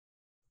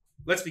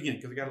let's begin,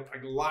 because I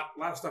got a lot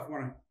of stuff I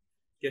want to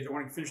get. I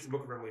want to finish the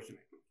book of Revelation.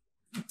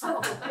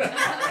 Are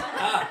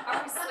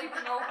we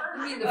sleeping over?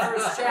 You mean the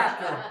first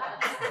chapter?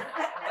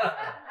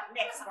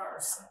 Next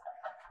verse.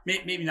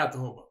 Maybe not the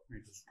whole book.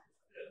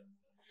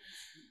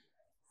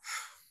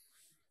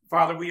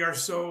 Father, we are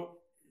so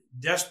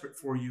desperate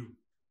for you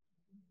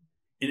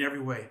in every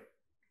way.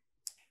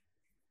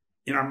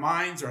 In our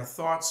minds, our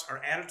thoughts,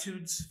 our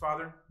attitudes,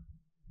 Father,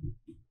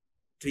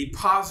 to be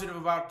positive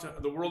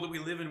about the world that we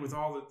live in with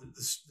all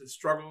the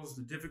struggles,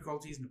 the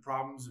difficulties, and the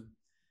problems, and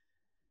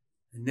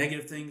the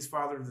negative things,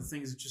 Father, the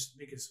things that just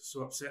make us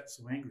so upset,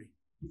 so angry.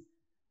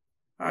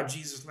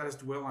 Jesus, let us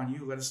dwell on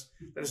you. Let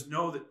us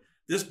know that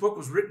this book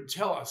was written to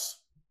tell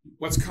us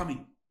what's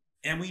coming.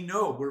 And we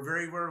know, we're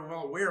very, very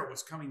well aware of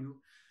what's coming.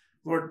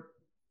 Lord,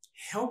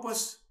 help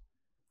us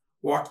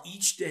walk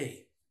each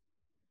day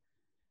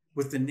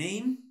with the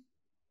name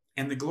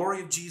and the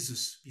glory of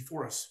Jesus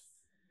before us,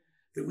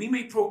 that we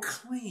may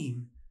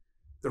proclaim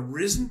the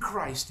risen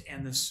Christ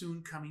and the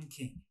soon coming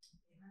King.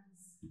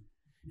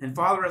 And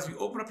Father, as we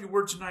open up your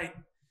word tonight,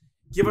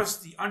 give us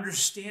the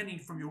understanding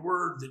from your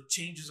word that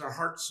changes our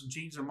hearts and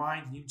changes our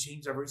minds and even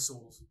changes our very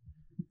souls,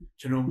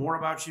 to know more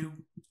about you,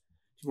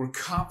 to be more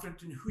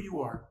confident in who you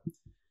are,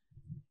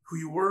 who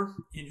you were,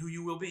 and who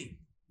you will be.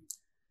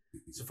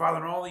 So, Father,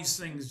 in all these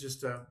things,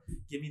 just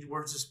give me the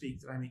words to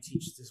speak that I may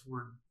teach this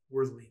word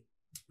worthily.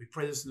 We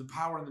pray this in the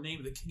power and the name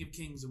of the King of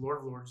Kings, the Lord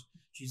of Lords,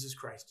 Jesus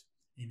Christ.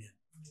 Amen.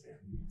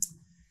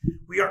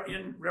 We are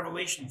in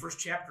Revelation, first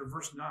chapter,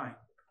 verse 9.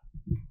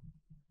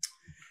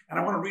 And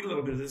I want to read a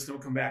little bit of this, and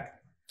we'll come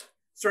back. It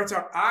starts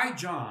out, I,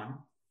 John,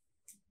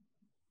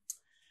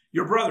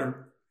 your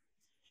brother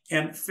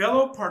and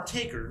fellow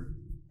partaker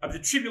of the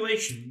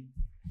tribulation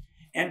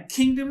and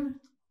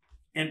kingdom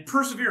and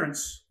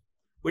perseverance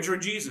which are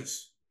in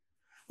Jesus,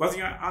 was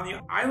on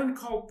the island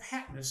called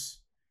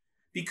Patmos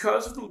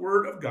because of the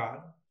word of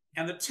God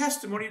and the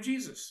testimony of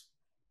Jesus.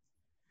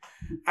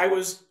 I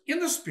was in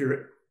the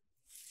Spirit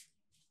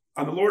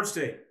on the Lord's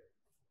day,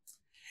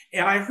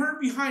 and I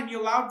heard behind me a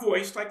loud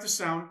voice like the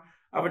sound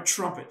of a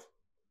trumpet.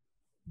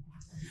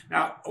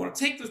 Now, I want to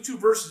take those two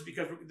verses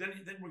because then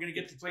we're going to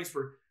get to the place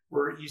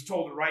where he's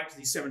told to write to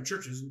these 7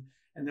 churches,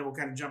 and then we'll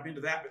kind of jump into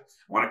that. But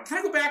I want to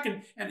kind of go back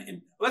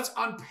and let's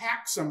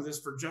unpack some of this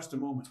for just a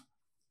moment.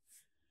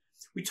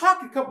 We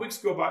talked a couple weeks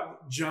ago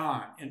about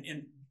John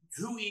and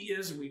who he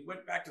is, and we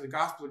went back to the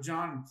Gospel of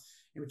John,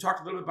 and we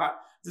talked a little bit about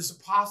this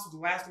apostle, the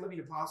last living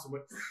apostle,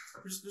 but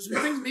there's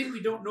some things maybe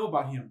we don't know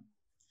about him.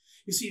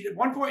 You see, at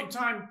one point in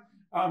time,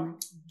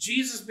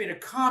 Jesus made a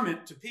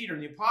comment to Peter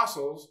and the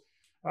apostles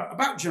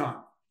about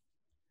John.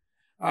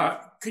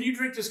 Can you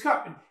drink this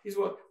cup? And he said,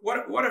 well,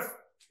 what if,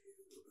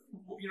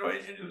 you know,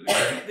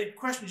 and they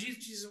questioned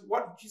Jesus.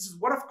 Jesus,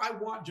 what if I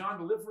want John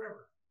to live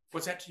forever?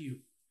 What's that to you?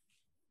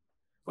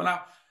 Well,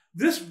 now,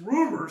 this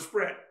rumor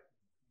spread.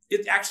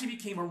 It actually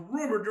became a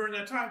rumor during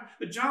that time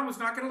that John was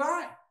not going to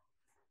die.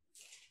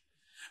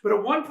 But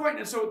at one point,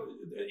 and so,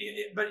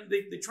 but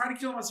they tried to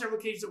kill him on several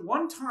occasions. At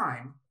one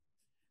time,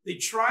 they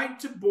tried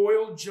to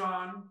boil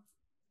John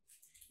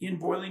in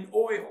boiling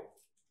oil.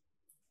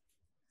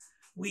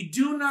 We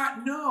do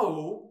not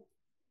know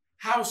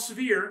how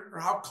severe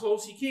or how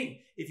close he came.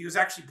 If he was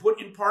actually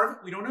put in part of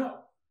it, we don't know.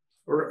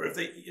 Or if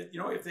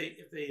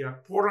they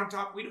poured it on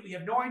top, we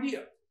have no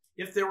idea.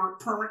 If there were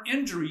permanent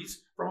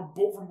injuries from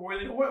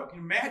boiling oil, can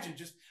you imagine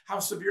just how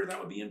severe that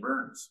would be in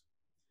burns?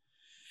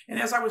 And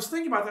as I was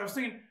thinking about that, I was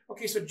thinking,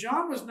 okay, so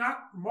John was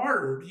not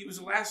martyred. He was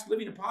the last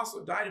living apostle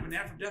that died of a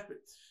natural death. But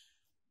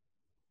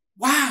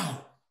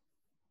wow.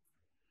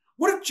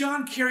 What if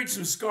John carried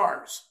some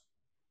scars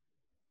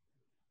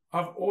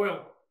of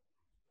oil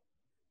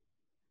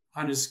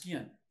on his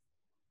skin?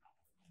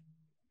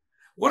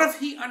 What if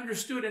he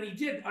understood, and he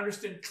did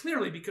understand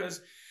clearly,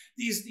 because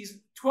these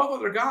 12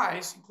 other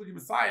guys, including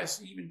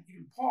Matthias, even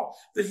Paul,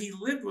 that he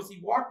lived with, he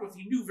walked with,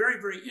 he knew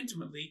very, very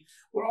intimately,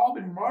 would all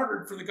been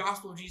martyred for the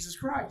gospel of Jesus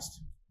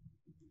Christ.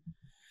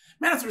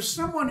 Man, if there's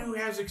someone who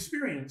has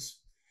experience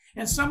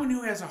and someone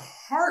who has a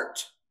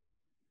heart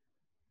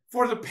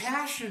for the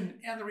passion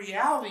and the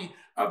reality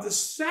of the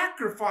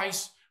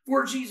sacrifice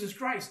for Jesus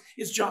Christ,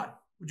 it's John.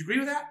 Would you agree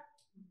with that?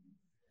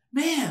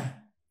 Man.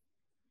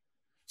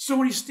 So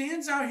when he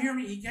stands out here,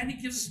 and he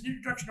gives us an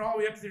introduction all the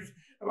way up to this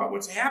about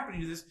what's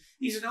happening to this.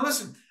 He says, now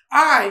listen,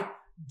 I,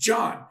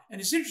 John. And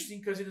it's interesting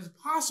because in his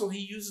apostle, he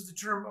uses the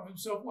term of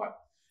himself what?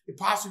 The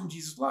apostle whom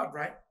Jesus loved,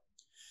 right?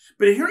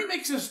 But here he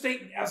makes a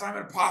statement as I'm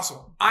an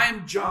apostle. I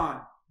am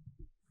John.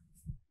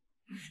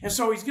 And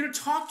so he's going to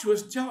talk to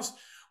us and tell us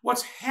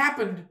what's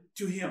happened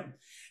to him. And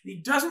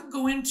he doesn't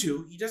go in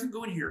here. He doesn't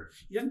go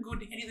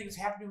into anything that's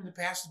happened to him in the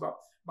past about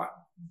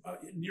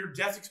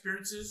near-death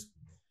experiences.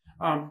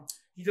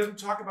 He doesn't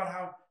talk about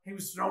how he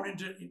was thrown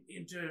into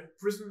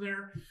prison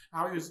there,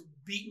 how he was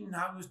beaten,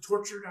 how he was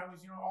tortured, how he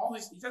was, all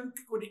this. He doesn't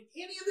go into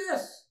any of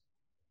this.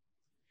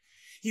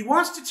 He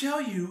wants to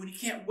tell you, and he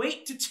can't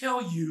wait to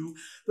tell you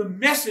the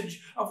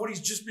message of what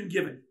he's just been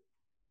given.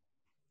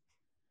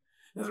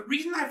 Now, the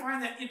reason I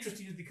find that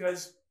interesting is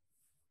because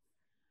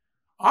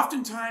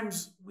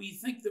Oftentimes, we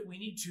think that we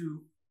need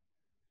to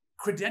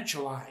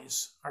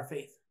credentialize our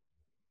faith.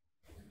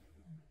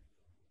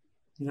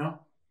 You know?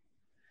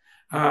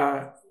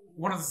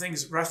 One of the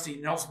things, Rusty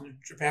Nelson,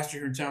 a pastor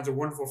here in town, is a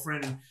wonderful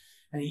friend,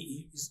 and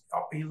he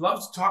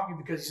loves to talk to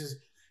me because he says,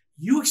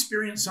 you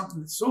experienced something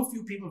that so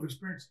few people have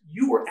experienced.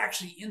 You were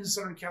actually in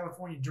Southern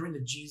California during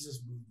the Jesus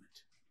movement.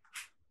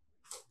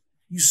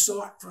 You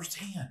saw it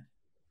firsthand.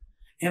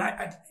 And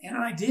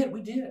I did.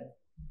 We did.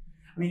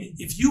 I mean,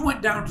 if you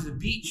went down to the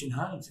beach in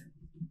Huntington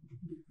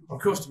or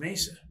Costa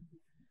Mesa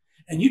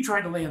and you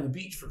tried to lay on the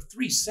beach for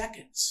 3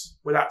 seconds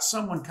without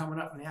someone coming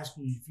up and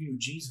asking you if you knew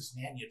Jesus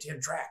and handing you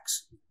 10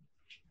 tracts,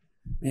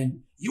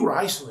 man, you were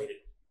isolated.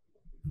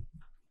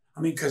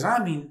 Because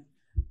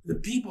the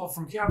people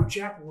from Calvary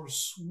Chapel were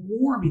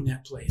swarming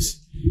that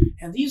place.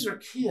 And these are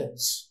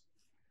kids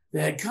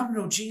that had come to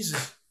know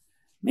Jesus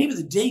maybe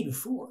the day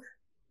before,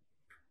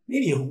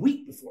 maybe a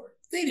week before.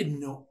 They didn't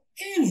know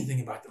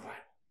anything about the Bible.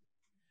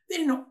 They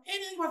didn't know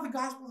anything about the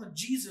gospel that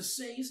Jesus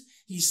saves.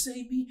 He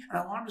saved me, and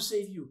I want him to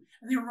save you.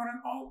 And they were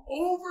running all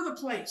over the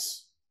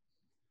place.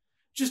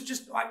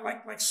 Just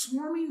like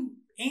swarming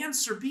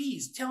ants or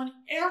bees, telling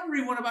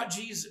everyone about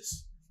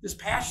Jesus, this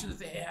passion that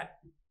they had.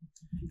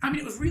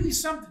 It was really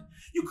something.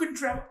 You couldn't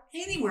travel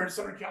anywhere in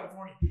Southern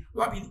California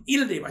without being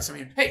inundated by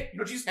somebody. Hey, you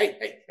know Jesus? Hey,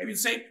 have you been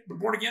saved? Been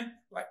born again?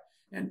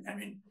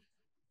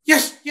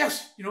 Yes,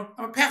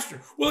 I'm a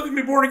pastor. Well, have you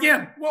been born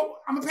again?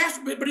 Well, I'm a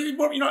pastor, but you've been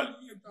born,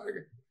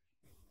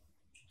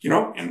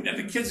 and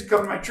the kids that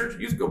come to my church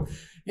used to go,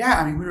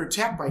 yeah, we were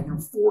attacked by,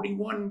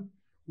 41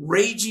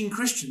 raging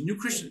new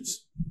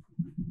Christians.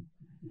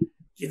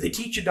 Did they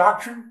teach you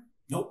doctrine?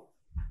 Nope.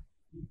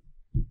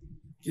 Did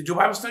you do a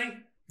Bible study?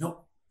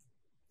 Nope.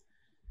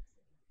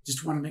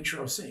 Just wanted to make sure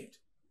I was saved.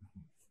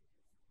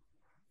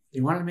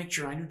 They wanted to make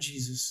sure I knew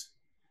Jesus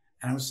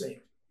and I was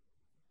saved.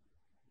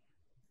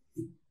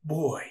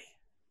 Boy,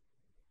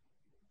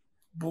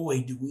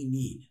 do we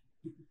need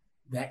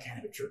that kind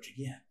of a church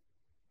again.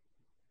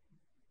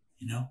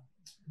 A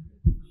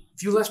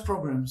few less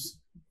programs,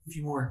 a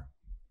few more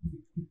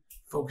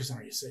focus on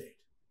are you saved.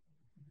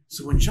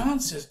 So when John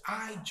says,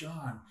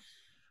 John,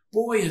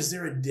 boy, is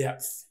there a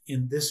depth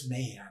in this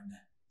man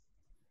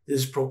that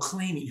is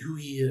proclaiming who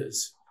he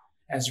is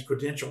as a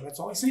credential. That's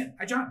all he's saying.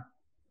 Hi, John.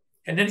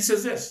 And then he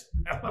says this.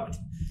 I love it.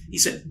 He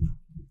said,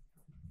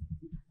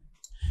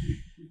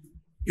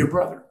 your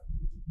brother,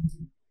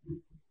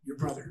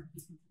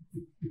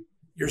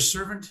 your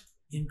servant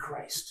in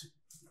Christ.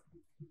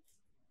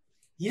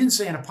 He didn't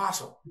say an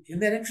apostle. Isn't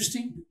that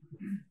interesting?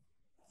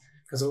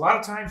 Because a lot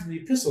of times in the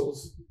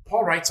epistles,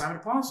 Paul writes, I'm an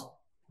apostle,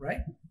 right?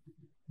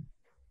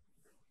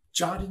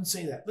 John didn't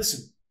say that.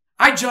 Listen,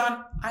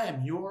 John, I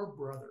am your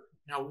brother.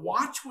 Now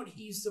watch what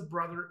he's the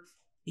brother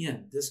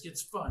in. This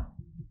gets fun.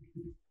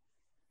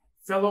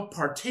 Fellow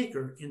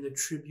partaker in the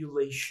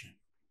tribulation.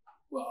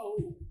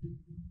 Whoa.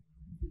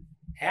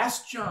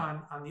 Ask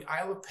John on the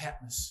Isle of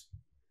Patmos,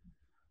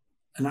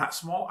 a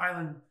small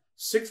island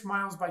 6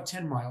 miles by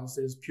 10 miles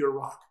that is pure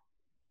rock.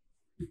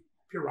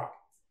 Pure rock.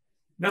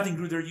 Nothing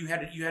grew there. You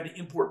had to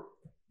import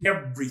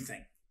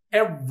everything.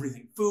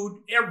 Everything.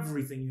 Food,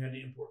 everything you had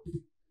to import.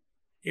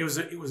 It was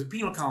a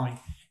penal colony.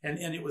 And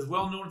it was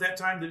well known at that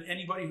time that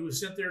anybody who was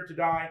sent there to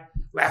die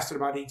lasted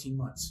about 18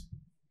 months.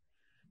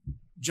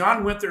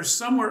 John went there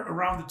somewhere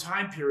around the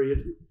time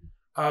period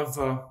of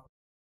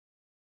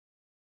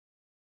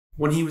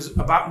when he was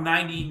about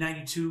 90,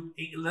 92,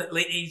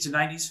 late 80s and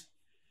 90s.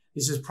 He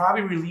says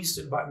probably released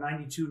at about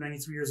 92,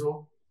 93 years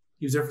old.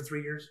 He was there for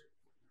 3 years.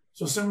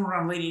 So somewhere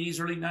around late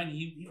 80s, early 90s,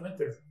 he went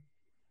there.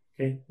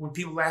 Okay, when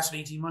people lasted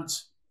 18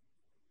 months.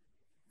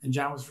 And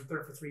John was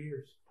there for 3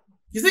 years.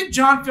 You think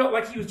John felt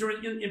like he was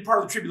in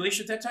part of the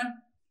tribulation at that time?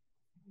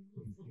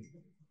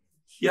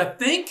 You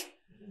think?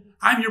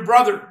 I'm your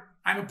brother.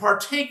 I'm a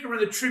partaker in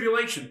the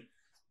tribulation.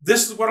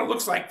 This is what it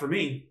looks like for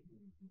me.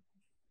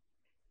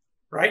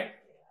 Right?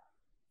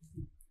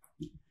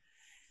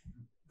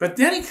 But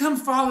then he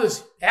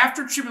follows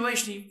after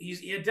tribulation.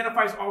 He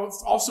identifies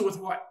also with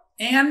what?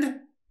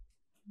 And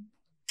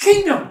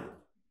kingdom.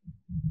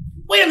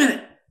 Wait a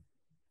minute.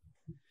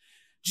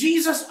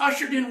 Jesus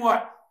ushered in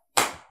what?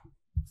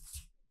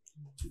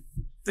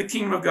 The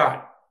kingdom of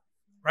God.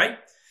 Right?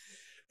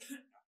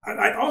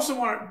 I also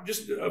want to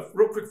just a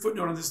real quick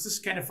footnote on this. This is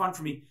kind of fun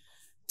for me.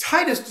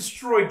 Titus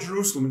destroyed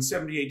Jerusalem in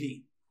 70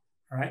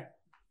 AD. All right?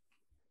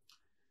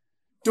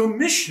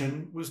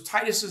 Domitian was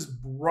Titus's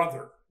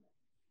brother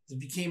that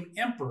became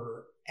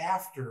emperor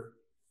after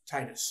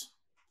Titus.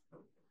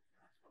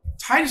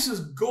 Titus's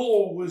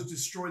goal was to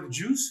destroy the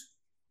Jews.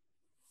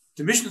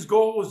 Domitian's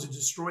goal was to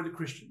destroy the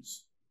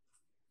Christians.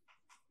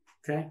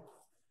 Okay?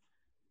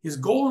 His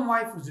goal in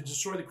life was to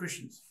destroy the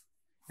Christians.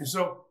 And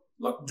so,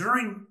 look,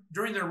 during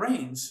their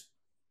reigns,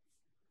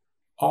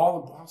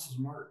 all the apostles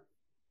martyred.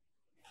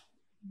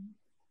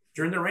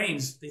 During their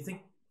reigns, they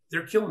think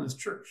they're killing this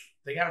church.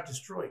 They got it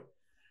destroyed.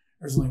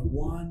 There's only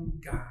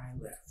one guy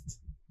left.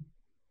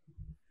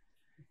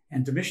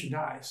 And Domitian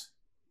dies.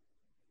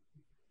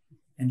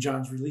 And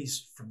John's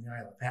released from the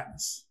Isle of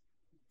Patmos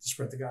to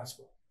spread the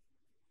gospel.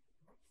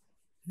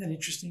 Isn't that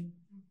interesting?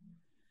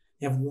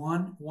 You have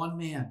one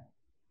man.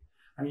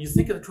 I mean, you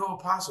think of the 12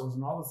 apostles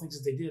and all the things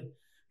that they did,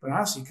 but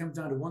honestly, it comes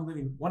down to one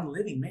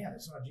living man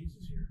that saw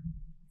Jesus here,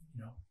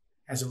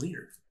 as a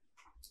leader,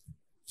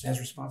 as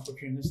responsible for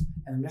carrying this,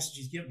 and the message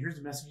he's given. Here's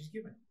the message he's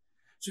given.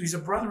 So he's a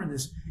brother in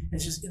this, and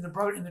it's just in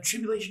the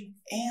tribulation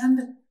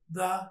and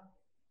the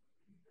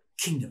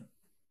kingdom.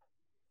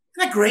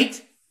 Isn't that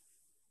great?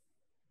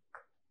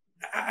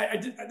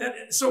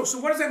 So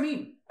what does that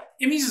mean?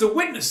 It means he's a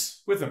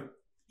witness with them.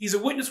 He's a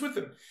witness with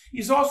them.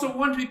 He's also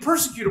one to be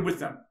persecuted with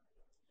them.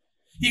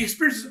 He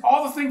experiences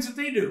all the things that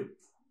they do.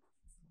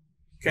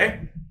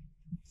 Okay?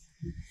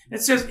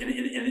 It says,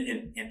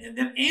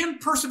 and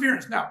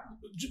perseverance. Now,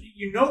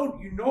 you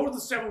know the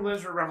 7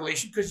 letters of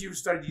Revelation because you've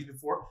studied these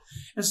before.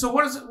 And so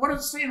what does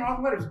it say in all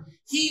the letters?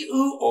 He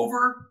who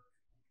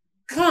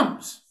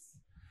overcomes.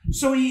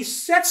 So he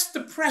sets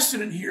the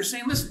precedent here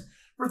saying, listen,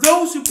 for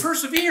those who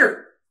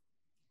persevere,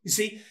 you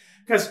see,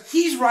 because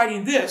he's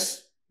writing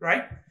this,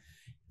 right?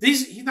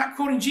 He's not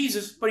quoting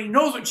Jesus, but he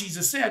knows what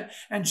Jesus said.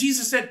 And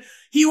Jesus said,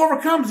 he who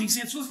overcomes, he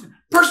says, listen,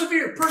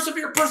 persevere,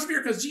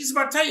 because Jesus is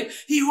about to tell you,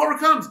 he who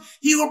overcomes,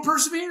 he who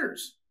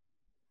perseveres.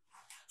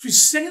 So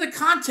he's setting the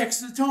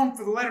context and the tone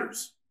for the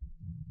letters.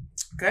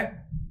 Okay?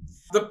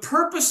 The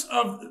purpose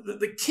of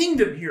the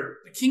kingdom here,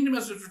 the kingdom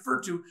as it's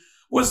referred to,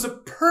 was the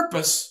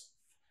purpose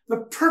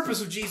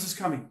of Jesus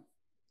coming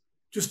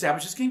to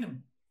establish his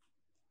kingdom.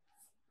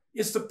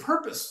 It's the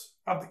purpose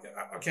of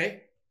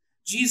okay?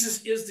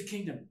 Jesus is the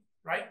kingdom,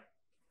 right?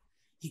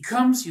 He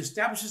comes, he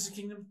establishes the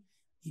kingdom,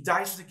 he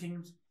dies for the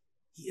kingdom,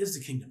 he is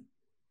the kingdom.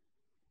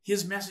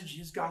 His message,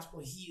 his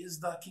gospel, he is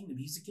the kingdom.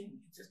 He's the king.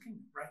 It's his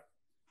kingdom, right?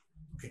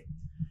 Okay.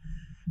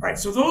 All right,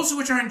 so those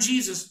which are in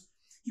Jesus,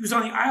 he was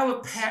on the Isle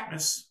of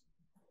Patmos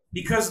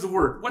because of the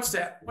word. What's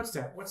that? What's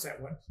that?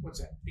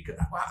 Because,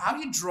 how do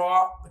you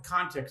draw the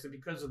context of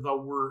because of the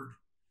word?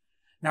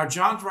 Now,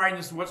 John's writing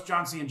this, and what's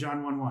John saying in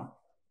John 1:1?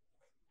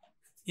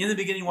 In the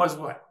beginning was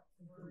what?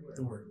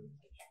 The word.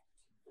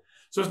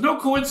 So it's no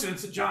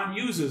coincidence that John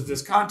uses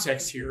this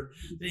context here,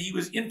 that he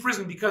was in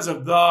prison because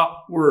of the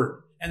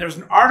word. And there's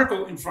an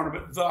article in front of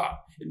it, the.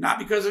 Not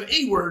because of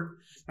a word,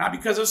 not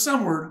because of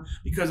some word,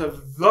 because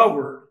of the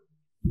word.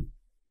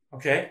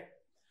 Okay?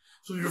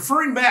 So he's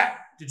referring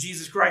back to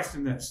Jesus Christ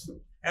in this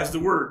as the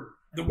word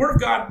of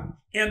God,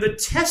 and the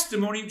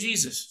testimony of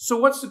Jesus. So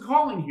what's the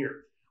calling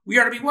here? We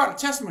are to be what? A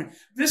testimony.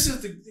 This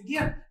is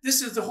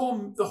the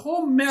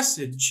whole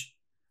message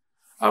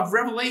of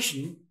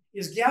Revelation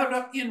is gathered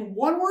up in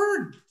one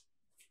word.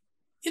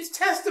 It's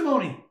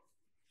testimony.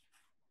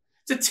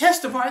 To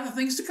testify the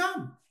things to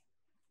come.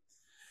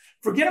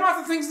 Forget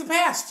about the things of the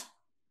past.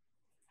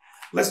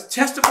 Let's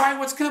testify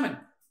what's coming.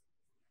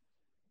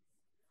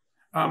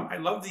 I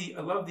love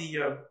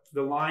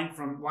the line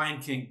from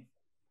Lion King,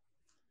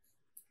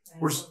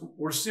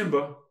 where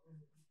Simba,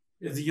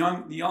 is the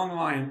young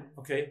lion,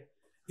 okay,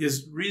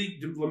 is really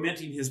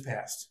lamenting his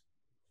past,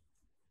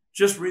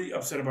 just really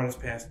upset about his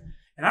past.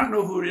 And I don't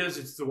know who it is.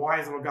 It's the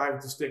wise little guy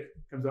with the stick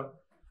comes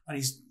up and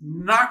he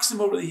knocks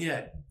him over the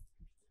head.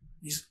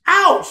 He says,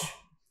 "Ouch!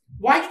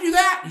 Why'd you do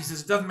that?" He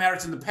says, "It doesn't matter.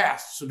 It's in the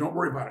past, so don't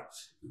worry about it."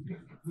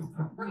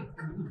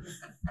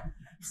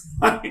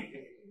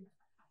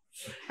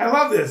 I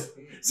love this.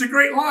 It's a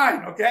great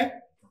line, okay?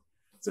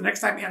 So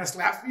next time Anna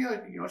slaps me,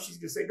 she's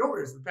going to say, "Don't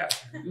worry, it's in the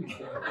past."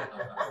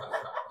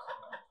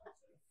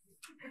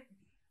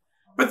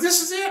 But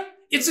this is it.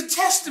 It's a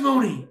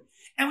testimony.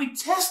 And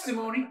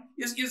testimony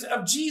is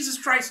of Jesus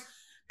Christ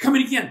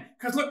coming again.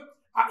 Because look,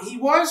 he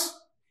was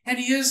and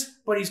he is,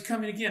 but he's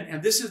coming again.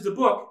 And this is the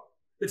book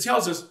that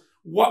tells us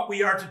what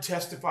we are to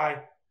testify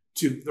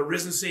to. The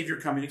risen Savior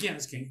coming again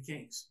as King of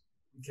Kings.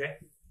 Okay?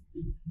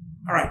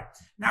 All right.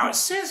 Now it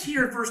says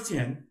here in verse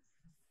 10,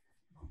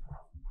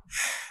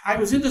 I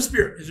was in the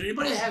Spirit. Is there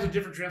anybody that has a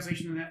different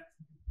translation than that?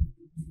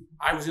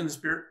 I was in the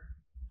Spirit.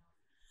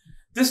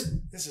 This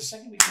is the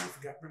second week I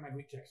forgot to bring my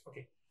Greek text.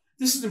 Okay.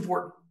 This is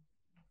important.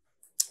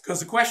 Because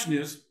the question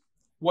is,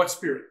 what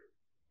spirit?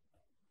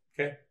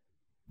 Okay?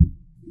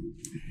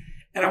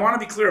 And I want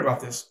to be clear about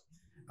this.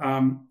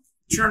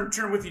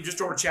 Turn with me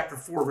just over to chapter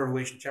 4 of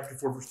Revelation, chapter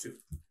 4, verse 2. In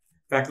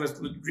fact, let's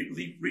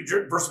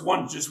read verse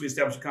 1 just so we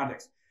establish the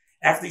context.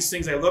 After these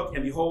things I looked,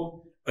 and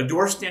behold, a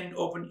door standing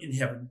open in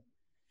heaven.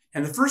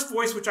 And the first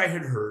voice which I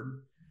had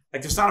heard,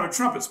 like the sound of a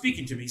trumpet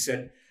speaking to me,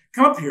 said,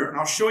 "Come up here, and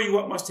I'll show you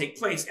what must take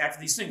place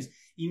after these things."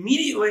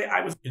 Immediately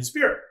I was in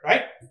spirit,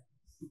 right?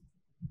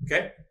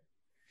 Okay?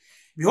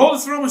 Behold, the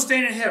throne was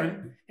standing in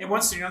heaven, and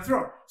one sitting on the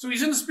throne. So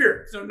he's in the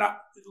Spirit. So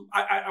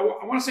I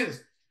want to say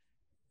this.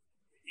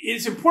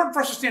 It's important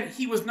for us to understand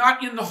he was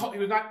not in the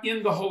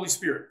Holy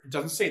Spirit. It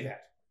doesn't say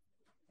that.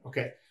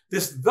 Okay.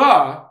 The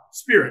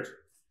Spirit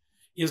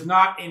is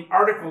not an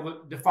article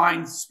that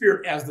defines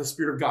Spirit as the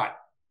Spirit of God.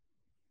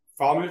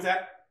 Follow me with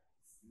that?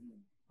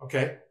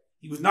 Okay.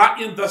 He was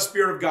not in the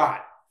Spirit of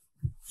God.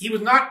 He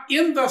was not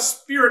in the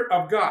Spirit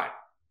of God.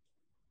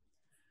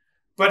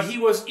 But he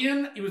was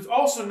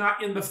also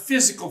not in the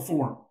physical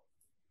form.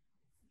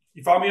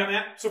 You follow me on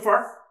that so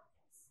far?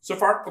 So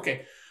far?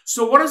 Okay.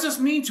 So what does this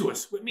mean to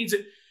us? It means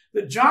that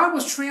that John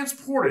was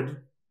transported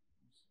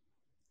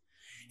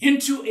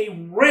into a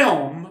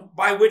realm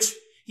by which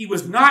he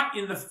was not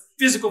in the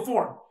physical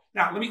form.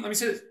 Now, let me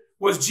say this.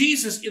 Was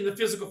Jesus in the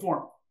physical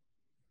form?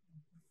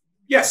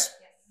 Yes.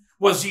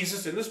 Was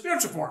Jesus in the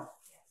spiritual form?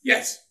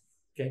 Yes.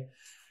 Okay.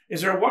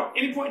 Is there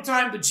any point in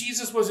time that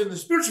Jesus was in the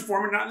spiritual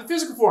form and not in the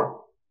physical form?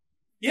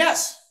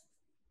 Yes.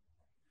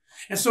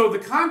 And so the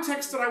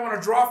context that I want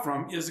to draw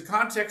from is the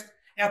context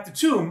at the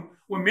tomb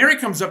when Mary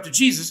comes up to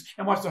Jesus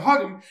and wants to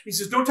hug him. He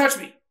says, don't touch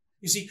me.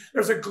 You see,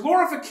 there's a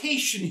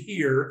glorification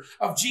here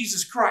of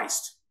Jesus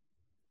Christ.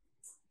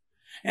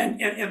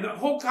 And the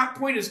whole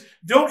point is,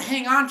 don't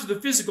hang on to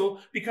the physical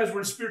because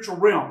we're in a spiritual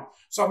realm.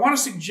 So I want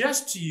to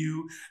suggest to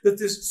you that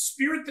this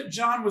spirit that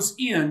John was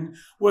in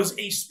was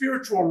a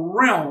spiritual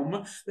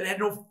realm that had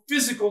no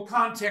physical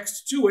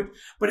context to it,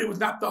 but it was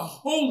not the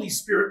Holy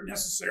Spirit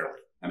necessarily.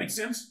 That makes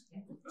sense?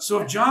 So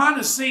if John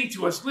is saying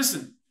to us,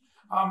 listen,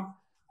 I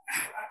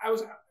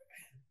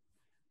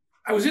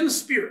was in the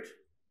Spirit,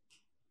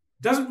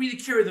 doesn't really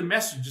carry the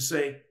message to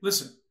say,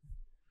 listen,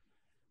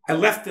 I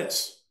left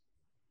this.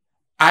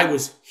 I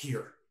was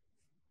here.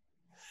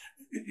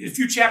 In a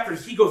few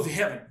chapters, he goes to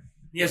heaven.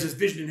 He has his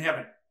vision in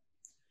heaven.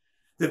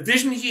 The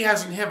vision he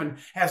has in heaven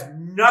has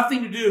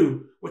nothing to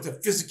do with the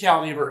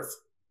physicality of earth.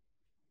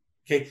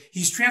 Okay,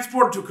 he's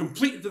transported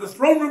to the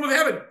throne room of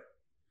heaven.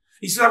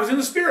 He said, I was in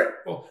the Spirit.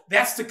 Well,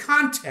 that's the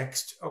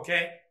context,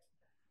 okay,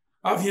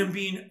 of him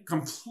being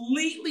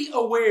completely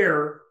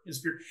aware in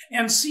spirit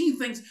and seeing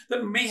things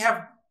that may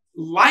have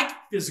like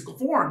physical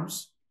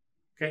forms,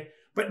 okay,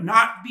 but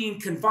not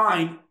being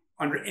confined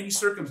under any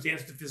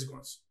circumstance to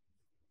physicalness.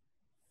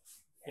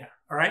 Yeah,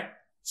 all right?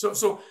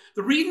 So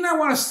the reason I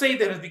want to say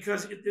that is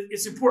because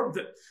it's important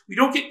that we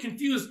don't get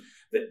confused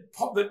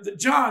that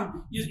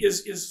John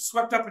is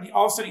swept up and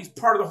all of a sudden he's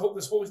part of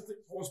this Holy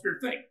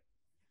Spirit thing.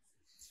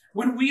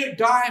 When we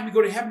die and we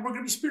go to heaven, we're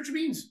going to be spiritual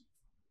beings,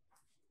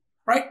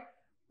 right?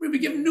 We're going to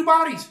be given new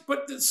bodies,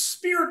 but the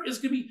Spirit is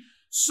going to be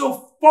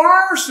so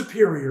far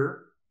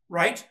superior,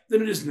 right,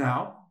 than it is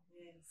now,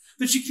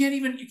 that you can't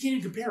even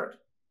compare it.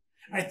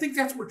 And I think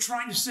that's what we're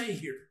trying to say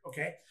here,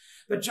 okay?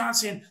 That John's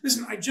saying,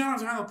 listen, John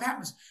was on Isle of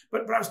Patmos,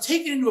 but I was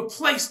taken into a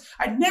place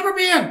I'd never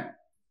been.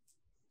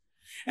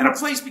 And a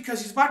place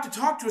because he's about to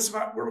talk to us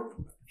about where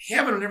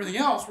heaven and everything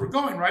else we're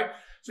going, right?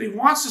 So he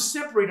wants to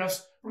separate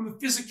us from the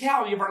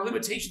physicality of our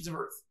limitations of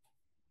earth.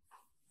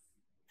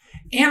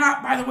 And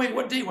by the way,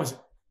 what day was it?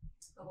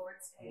 The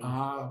Lord's Day.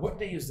 What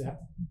day is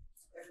that?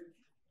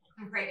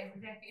 Right,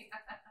 every day.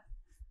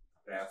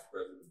 Past,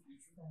 present, and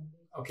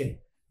future. Okay.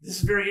 This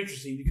is very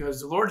interesting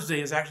because the Lord's Day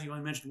is actually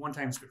only mentioned one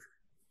time in Scripture.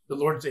 The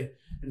Lord's Day,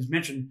 and is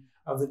mentioned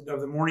of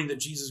the morning that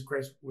Jesus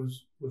Christ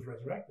was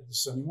resurrected, the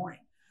Sunday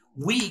morning.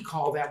 We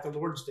call that the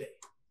Lord's Day.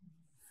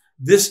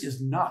 This is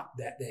not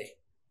that day.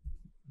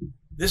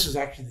 This is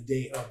actually the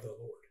day of the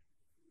Lord.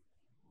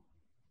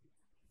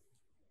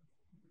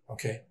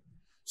 Okay,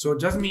 so it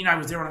doesn't mean I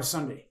was there on a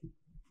Sunday.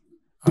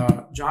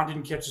 John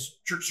didn't catch the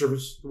church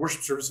service, the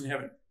worship service in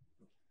heaven.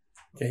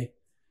 Okay.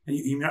 And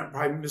you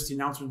probably missed the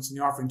announcements and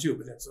the offering too,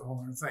 but that's a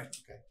whole other thing.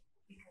 Okay.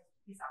 Because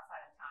he's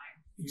outside of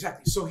time.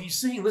 Exactly. So he's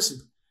saying,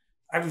 listen,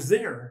 I was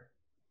there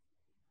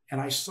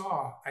and I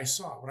saw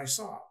what I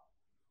saw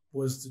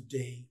was the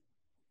day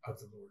of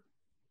the Lord.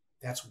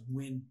 That's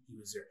when he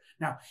was there.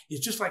 Now,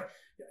 it's just like,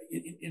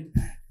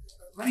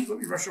 let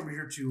me rush over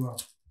here to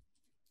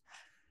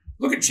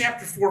look at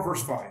chapter 4,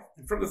 verse 5.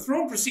 And from the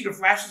throne proceeded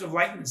flashes of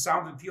lightning and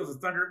sounds and peals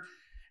of thunder.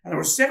 And there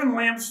were 7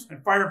 lamps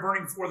and fire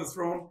burning before the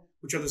throne,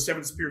 which are the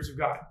 7 spirits of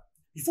God.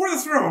 Before the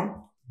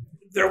throne,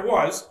 there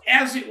was,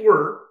 as it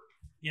were,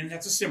 and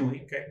that's a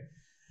simile, okay,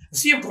 a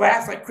sea of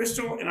glass like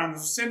crystal, and on the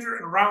center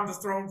and around the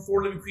throne,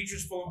 4 living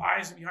creatures full of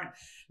eyes and behind.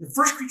 The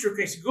first creature,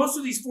 okay, so it goes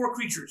through these 4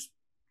 creatures.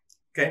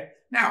 Okay,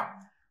 now,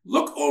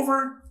 look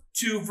over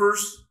to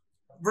verse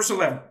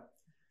 11.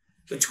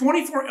 The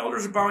 24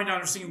 elders are bowing down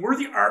and singing,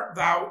 worthy art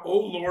thou, O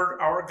Lord,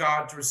 our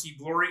God, to receive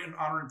glory and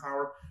honor and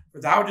power,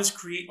 for thou didst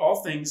create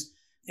all things,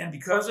 and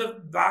because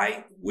of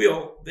thy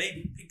will,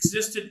 they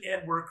existed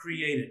and were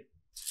created.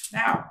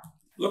 Now,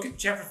 look at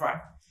chapter 5.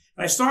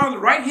 And I saw on the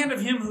right hand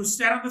of him who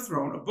sat on the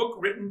throne a book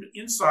written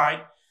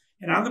inside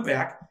and on the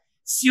back,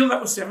 sealed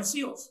up with 7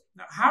 seals.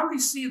 Now, how did he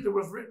see that it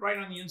was written right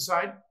on the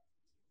inside?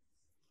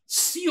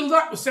 Sealed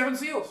up with 7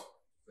 seals.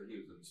 But he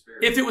was in the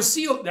Spirit. If it was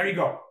sealed, there you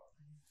go.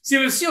 See,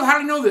 if it was sealed, how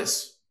do you know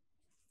this?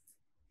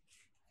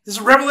 This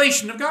is a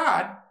revelation of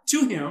God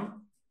to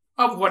him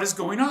of what is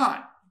going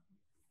on.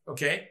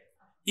 Okay?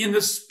 In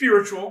the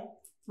spiritual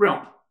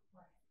realm.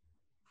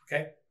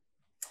 Okay?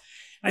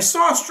 And I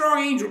saw a strong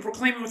angel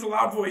proclaiming with a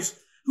loud voice,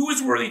 who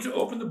is worthy to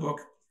open the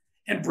book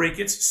and break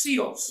its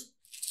seals?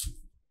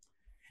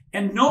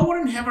 And no one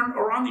in heaven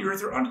or on the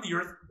earth or under the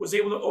earth was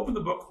able to open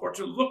the book or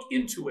to look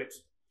into it.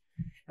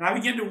 And I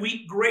began to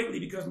weep greatly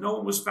because no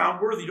one was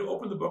found worthy to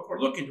open the book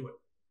or look into it.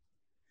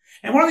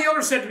 And one of the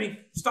elders said to me,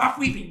 stop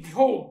weeping.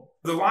 Behold,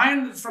 the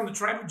Lion that's from the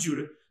tribe of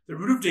Judah, the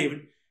root of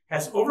David,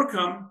 has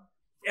overcome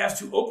as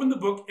to open the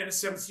book and its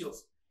 7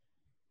 seals.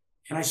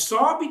 And I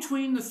saw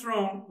between the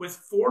throne with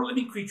 4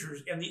 living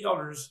creatures and the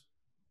elders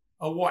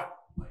a what?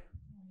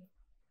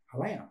 A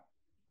lamb.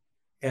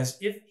 As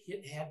if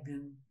it had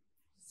been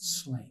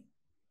slain.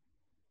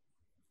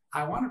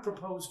 I want to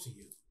propose to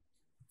you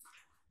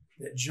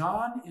that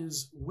John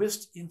is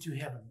whisked into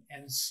heaven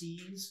and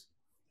sees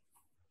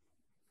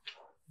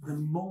the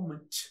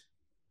moment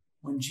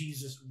when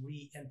Jesus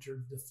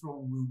re-entered the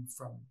throne room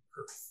from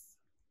earth.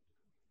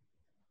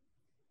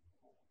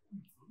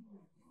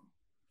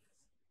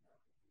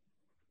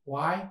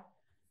 Why?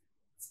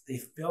 They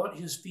fell at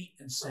his feet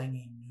and sang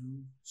a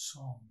new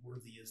song,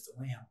 worthy is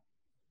the Lamb.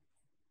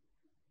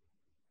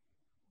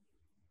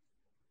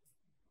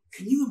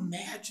 Can you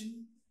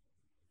imagine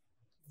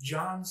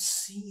John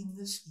seeing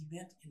this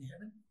event in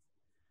heaven?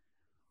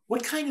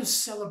 What kind of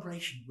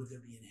celebration would there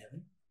be in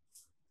heaven?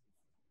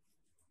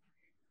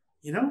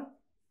 You know?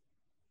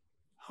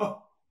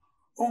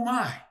 Oh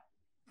my,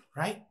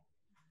 right?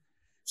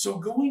 So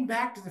going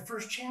back to the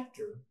first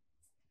chapter,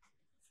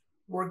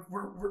 we're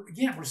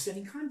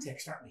setting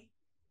context, aren't we?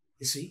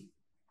 You see?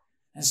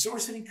 And so we're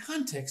setting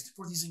context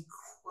for these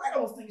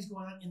incredible things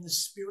going on in the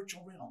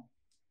spiritual realm.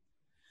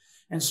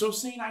 And so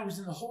saying I was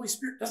in the Holy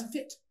Spirit doesn't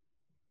fit.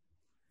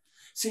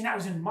 Saying I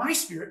was in my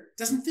spirit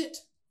doesn't fit.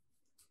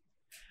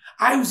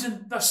 I was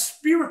in the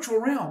spiritual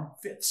realm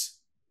fits.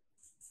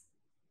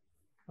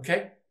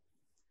 Okay?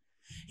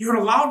 You heard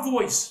a loud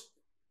voice,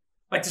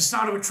 like the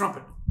sound of a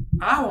trumpet.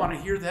 I want to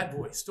hear that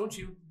voice, don't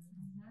you?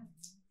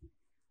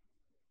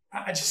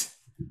 I just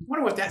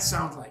wonder what that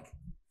sounds like.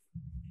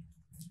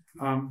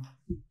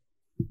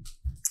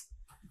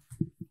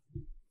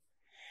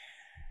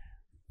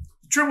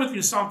 Turn with me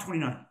to Psalm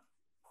 29.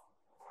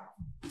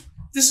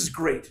 This is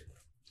great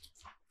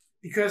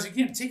because,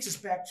 again, it takes us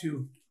back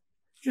to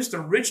just the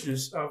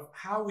richness of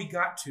how we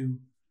got to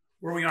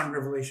where we are in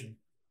Revelation.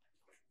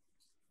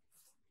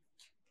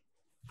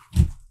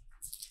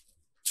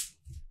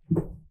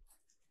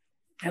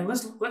 And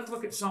let's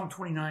look at Psalm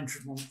 29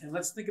 for a moment, and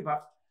let's think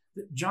about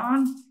that.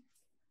 John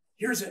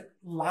hears a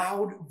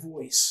loud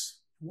voice.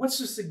 What's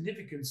the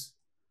significance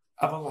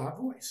of a loud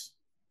voice?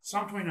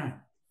 Psalm 29.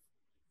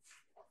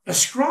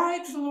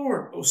 Ascribe to the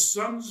Lord, O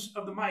sons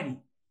of the mighty.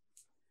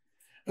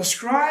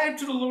 Ascribe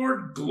to the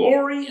Lord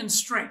glory and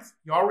strength.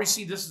 You already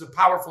see this is a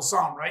powerful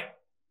psalm, right?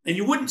 And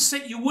you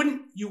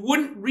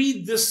wouldn't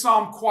read this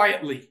psalm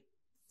quietly.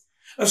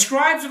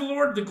 Ascribe to the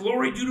Lord the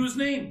glory due to his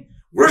name.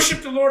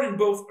 Worship the Lord in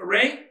both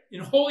array,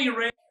 in holy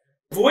array.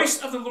 The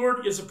voice of the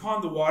Lord is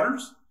upon the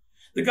waters.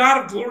 The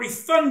God of glory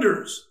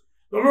thunders.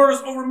 The Lord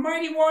is over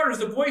mighty waters.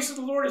 The voice of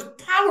the Lord is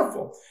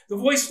powerful. The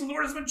voice of the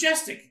Lord is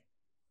majestic.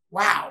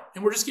 Wow.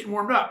 And we're just getting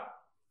warmed up,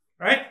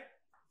 right?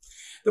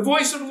 The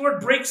voice of the Lord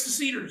breaks the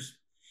cedars.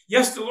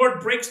 Yes, the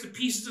Lord breaks to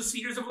pieces the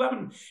cedars of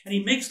Lebanon, and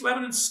he makes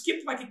Lebanon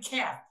skip like a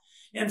calf,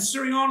 and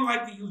Sirion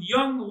like the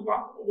young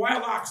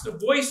wild ox. The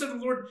voice of the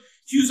Lord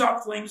hews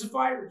out flames of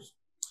fires.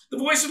 The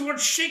voice of the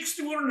Lord shakes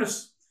the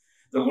wilderness.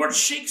 The Lord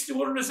shakes the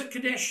wilderness at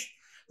Kadesh.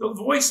 The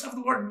voice of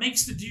the Lord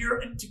makes the deer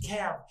into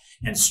calf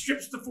and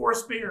strips the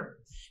forest bare.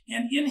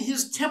 And in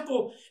his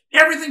temple,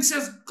 everything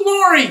says,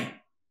 glory.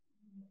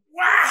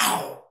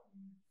 Wow.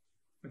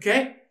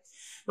 Okay?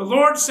 The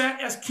Lord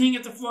sat as king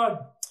at the flood.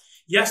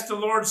 Yes, the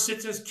Lord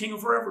sits as king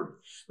forever.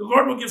 The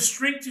Lord will give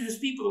strength to his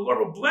people. The Lord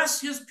will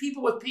bless his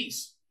people with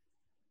peace.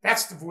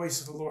 That's the voice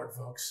of the Lord,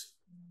 folks.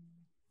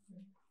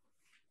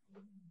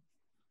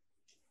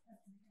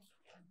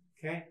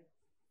 Okay?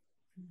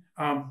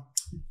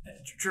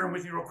 Turn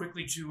with me real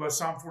quickly to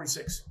Psalm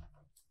 46.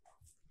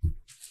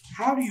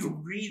 How do you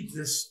read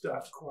this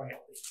stuff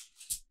quietly?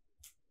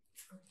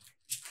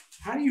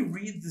 How do you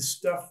read this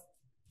stuff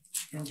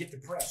and get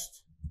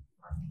depressed?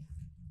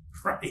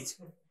 Right.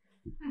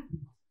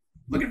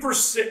 Look at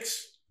verse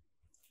 6.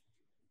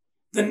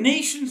 The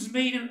nations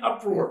made an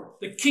uproar.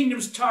 The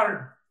kingdoms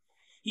tottered.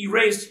 He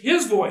raised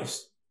his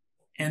voice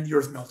and the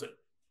earth melted.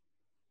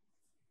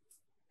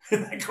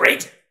 Isn't that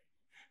great?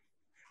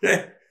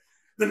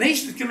 The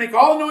nations can make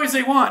all the noise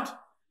they want,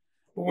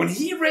 but when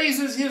he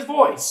raises his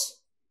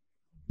voice,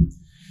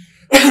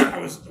 I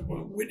was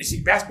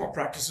witnessing basketball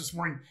practice this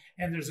morning,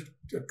 and there's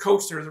a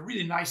coach there, a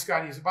really nice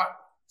guy. He's about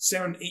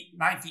 7, 8,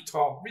 9 feet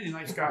tall, really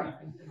nice guy.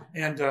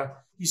 And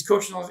he's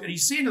coaching all this, and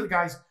he's saying to the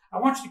guys, I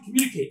want you to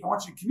communicate. I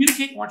want you to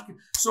communicate.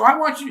 So I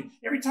want you to,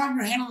 every time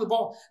you're handling the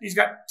ball, he's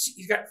got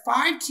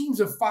 5 teams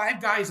of 5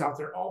 guys out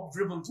there all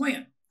dribbling,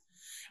 playing.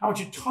 I want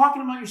you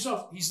talking among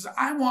yourselves. He says,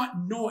 I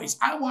want noise.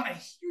 I want to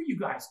hear you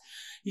guys.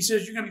 He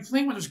says, you're going to be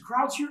playing when there's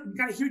crowds here, and you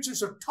got to hear each other.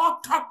 So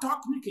talk,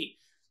 communicate.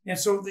 And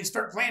so they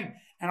start playing,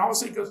 and all of a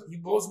sudden he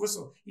blows a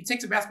whistle. He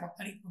takes a basketball,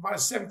 and about a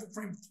 7-foot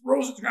frame,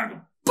 throws it to the ground,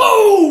 and goes,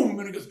 boom!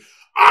 And he goes,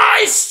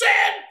 I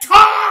said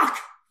talk!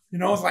 You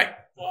know, it's like,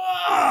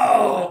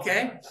 whoa,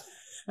 okay?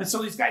 And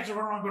so these guys are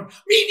running around going,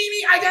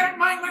 me, I got it,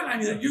 mine.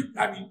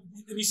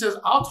 And he says,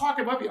 I'll talk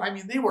above you. I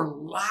mean, they were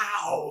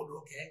loud,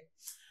 okay?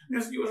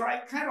 It was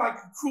right, kind of like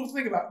a cool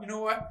thing about, you know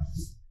what?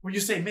 When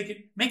you say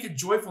make a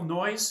joyful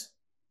noise.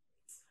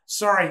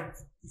 Sorry,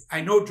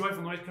 I know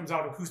joyful noise comes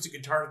out of acoustic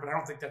guitars, but I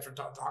don't think that's what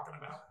we're talking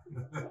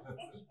about.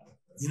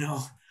 You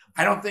know,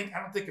 I don't think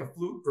a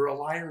flute or a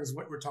lyre is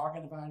what we're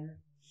talking about here.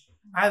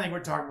 I think we're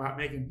talking about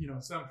making,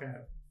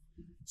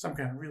 some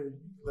kind of really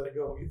let it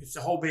go. It's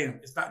the whole band.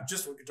 It's not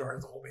just one guitar,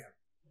 it's the whole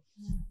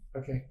band.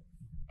 Okay.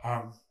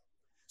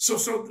 So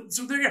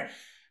there you go.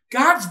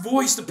 God's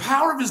voice, the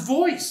power of his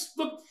voice.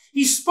 Look,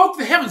 he spoke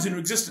the heavens into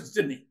existence,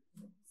 didn't he?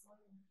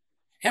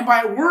 And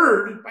by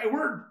word,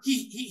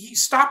 he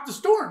stopped the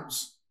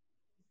storms.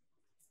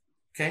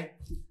 Okay.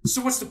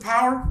 So what's the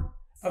power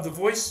of the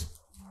voice?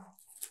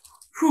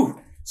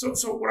 Whew.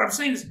 So what I'm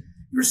saying is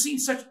you're seeing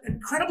such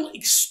incredible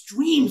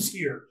extremes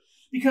here.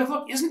 Because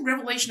look, isn't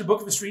Revelation a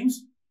book of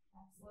extremes?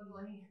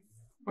 Absolutely.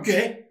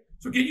 Okay.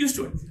 So get used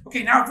to it.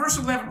 Okay, now verse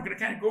 11, we're going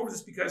to kind of go over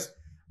this because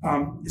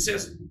it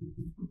says,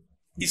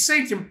 he's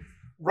saying to him,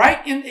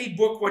 write in a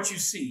book what you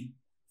see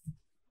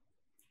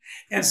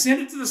and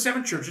send it to the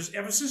 7 churches,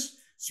 Ephesus,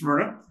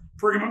 Smyrna,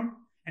 Pergamum,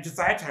 and to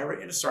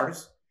Thyatira, and to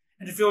Sardis,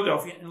 and to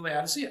Philadelphia, and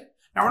Laodicea.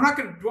 Now, we're not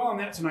going to dwell on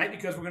that tonight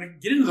because we're going to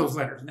get into those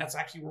letters, and that's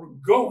actually where we're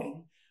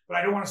going, but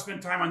I don't want to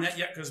spend time on that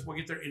yet because we'll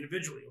get there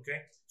individually,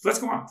 okay? So let's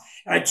go on.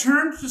 And I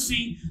turned to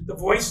see the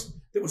voice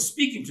that was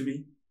speaking to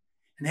me,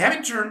 and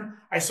having turned,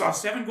 I saw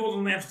 7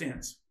 golden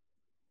lampstands.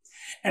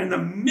 And in the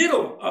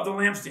middle of the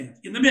lampstand,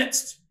 in the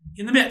midst,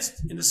 in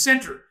the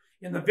center,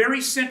 in the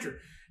very center,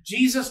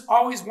 Jesus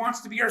always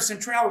wants to be our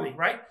centrality,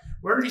 right?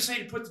 Where did he say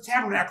to put the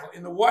tabernacle?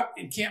 In the what?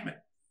 Encampment.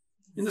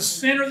 In the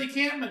center of the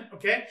encampment,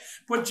 okay?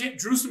 Put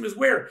Jerusalem is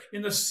where?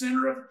 In the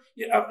center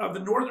of the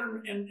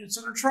northern and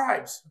southern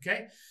tribes,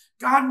 okay?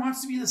 God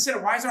wants to be in the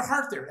center. Why is our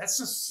heart there? That's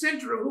the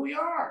center of who we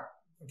are,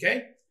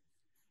 okay?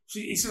 So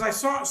he says, I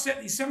saw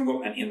these 7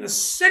 gold, and in the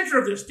center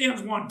of this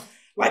stands one,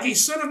 like a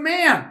son of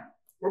man.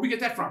 Where'd we get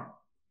that from?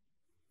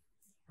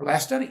 Our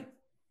last study.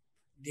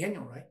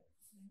 Daniel, right?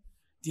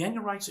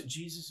 Daniel writes that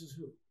Jesus is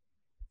who?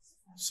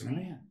 Son of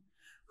man.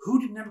 Who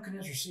did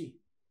Nebuchadnezzar see?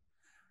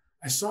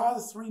 I saw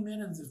the 3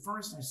 men in the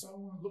furnace, and I saw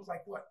one who looked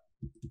like what?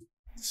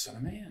 The Son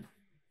of Man.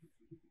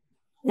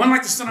 One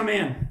like the Son of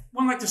Man.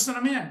 One like the Son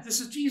of Man. This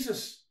is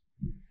Jesus.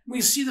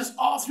 We see this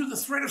all through the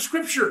thread of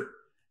Scripture.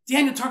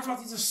 Daniel talks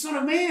about he's the Son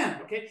of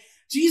Man, okay?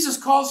 Jesus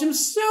calls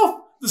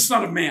himself the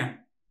Son of Man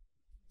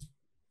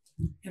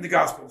in the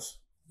Gospels,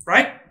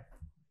 right?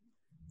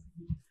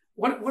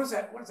 What does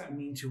that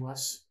mean to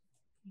us?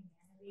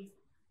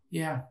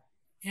 Yeah.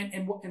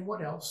 And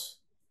what else?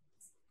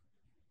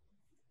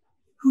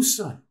 Whose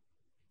son?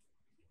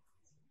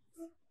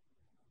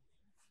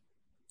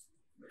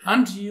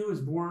 Unto you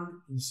is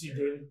born in the seed of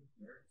David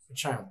a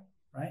child,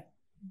 right?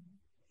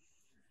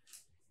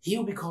 He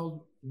will be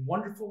called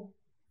Wonderful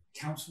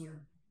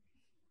Counselor.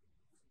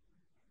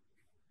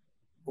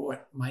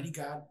 What? Mighty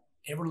God,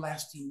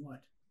 Everlasting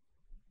what?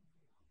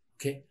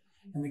 Okay.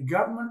 And the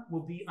government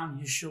will be on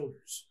his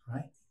shoulders,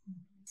 right?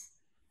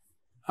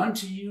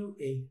 Unto you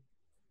a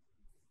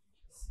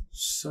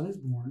son is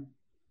born,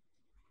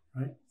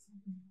 right?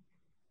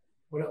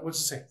 What's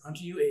it say?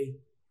 Unto you a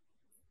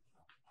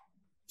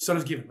son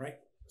is given, right?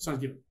 Son is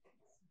given.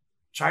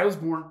 Child is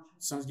born,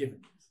 son is given.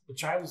 The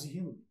child is a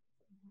human.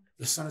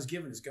 The son is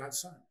given as God's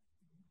son.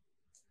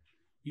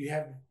 You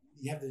have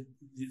the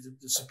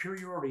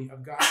superiority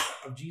of God,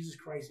 of Jesus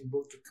Christ in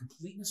both the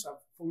completeness of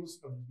fullness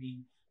of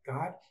being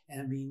God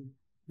and being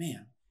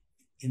man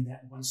in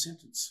that one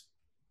sentence.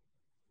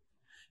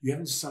 You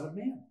have the Son of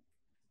Man.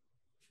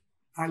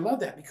 I love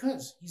that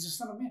because he's the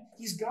Son of Man.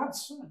 He's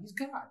God's son. He's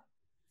God.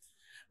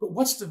 But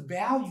what's the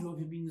value of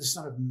him being the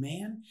Son of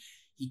Man?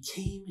 He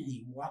came and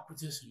he walked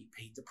with us and he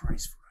paid the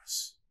price for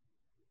us.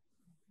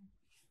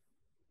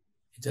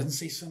 It doesn't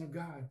say Son of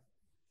God.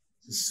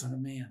 It says Son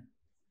of Man.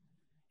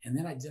 And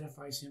then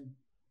identifies him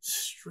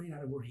straight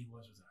out of where he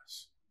was with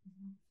us.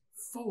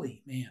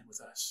 Fully man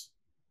with us.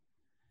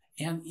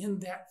 And in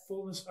that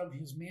fullness of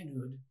his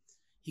manhood,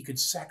 he could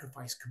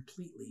sacrifice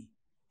completely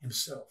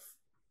himself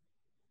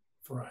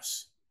for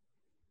us.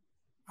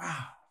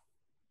 Wow.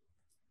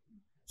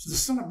 So the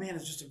Son of Man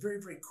is just a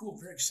very, very cool,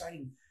 very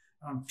exciting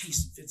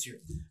piece that fits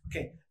here.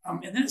 Okay,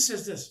 and then it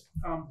says this.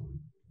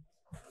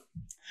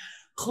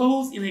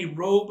 Clothed in a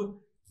robe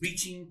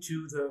reaching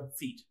to the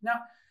feet. Now,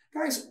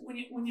 guys, when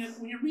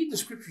you read the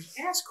Scriptures,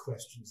 ask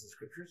questions of the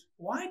Scriptures.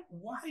 Why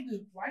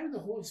did the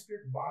Holy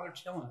Spirit bother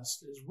telling us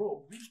that his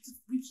robe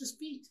reached his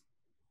feet?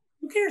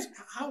 Who cares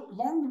how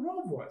long the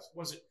robe was?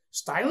 Was it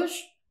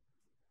stylish?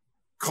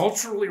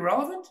 Culturally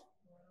relevant?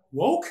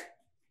 Woke?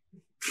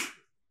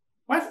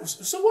 Why?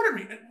 So what?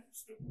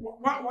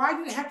 Why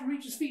did it have to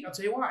reach his feet? I'll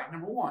tell you why.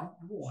 Number one.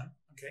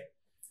 Okay,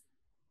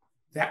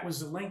 that was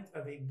the length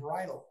of a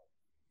bridle.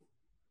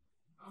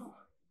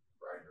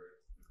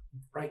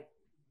 Right.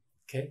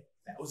 Okay,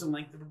 that was the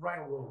length of a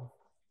bridal robe.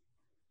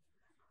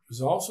 It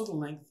was also the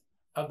length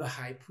of the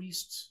high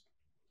priest's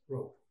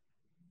robe.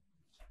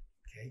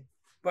 Okay,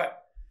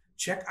 but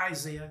check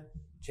Isaiah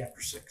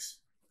chapter 6.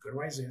 Go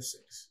to Isaiah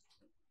 6.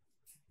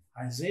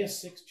 Isaiah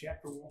 6,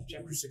 chapter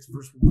 6,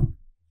 verse 1.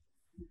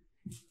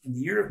 In the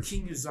year of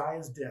King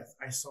Uzziah's death,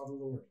 I saw the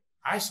Lord.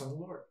 I saw the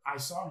Lord. I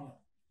saw him.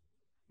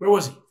 Where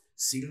was he?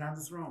 Seated on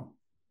the throne.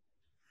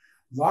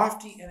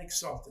 Lofty and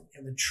exalted.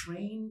 And the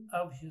train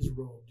of his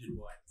robe did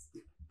what?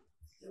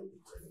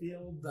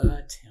 Filled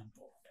the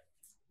temple.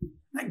 Isn't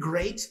that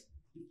great?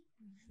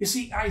 You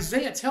see,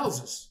 Isaiah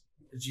tells us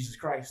it's Jesus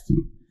Christ.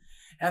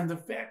 And the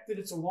fact that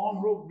it's a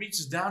long robe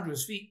reaches down to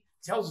his feet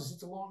tells us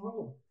it's a long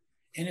robe.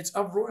 And it's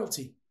of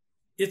royalty.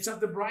 It's of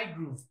the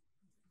bridegroom.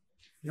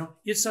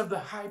 It's of the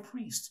high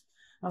priest.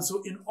 And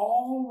so in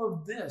all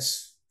of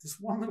this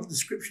one little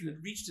description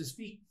that reached his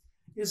feet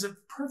is a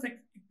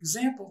perfect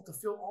example to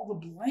fill all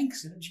the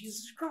blanks in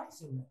Jesus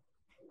Christ, isn't it?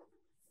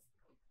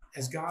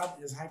 As God,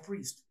 as high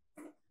priest.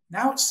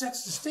 Now it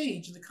sets the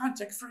stage in the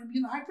context for him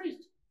being the high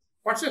priest.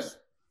 Watch this.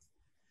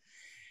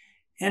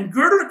 And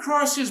girded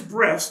across his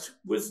breast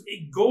was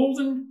a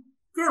golden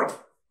girdle.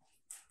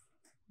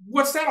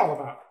 What's that all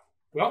about?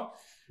 Well,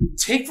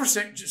 take for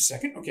just a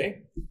second,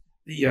 okay,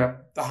 the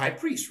high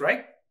priest,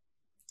 right?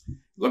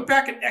 Look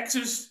back at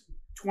Exodus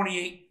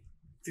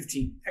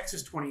 28:15.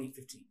 Exodus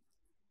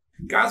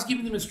 28:15. God's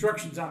giving them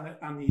instructions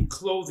on the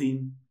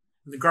clothing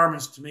and the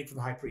garments to make for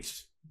the high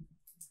priest.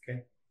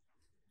 Okay.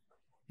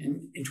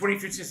 And in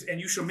 28:15 it says,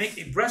 and you shall make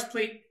a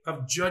breastplate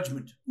of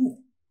judgment. Ooh.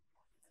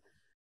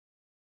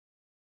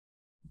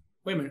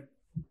 Wait a minute.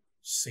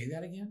 Say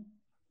that again.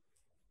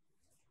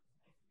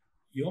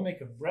 You'll make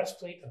a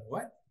breastplate of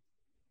what?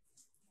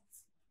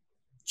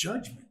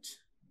 Judgment.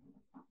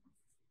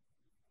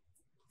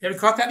 Have you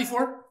caught that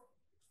before?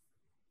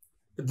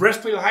 The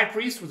breastplate of the high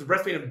priest was the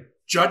breastplate of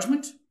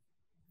judgment?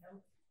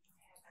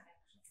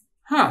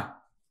 Huh.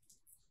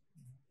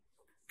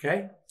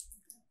 Okay.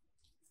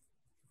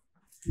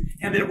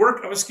 And then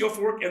work of a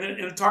skillful work, and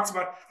it talks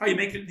about how you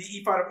make the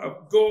ephod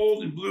of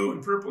gold and blue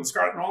and purple and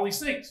scarlet and all these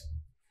things.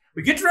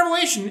 We get to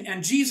Revelation,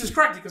 and Jesus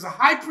Christ, because the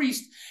high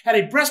priest had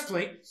a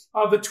breastplate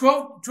of the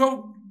 12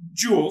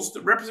 jewels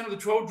that represented the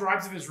 12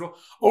 tribes of Israel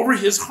over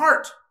his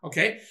heart,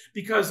 okay?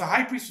 Because the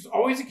high priest was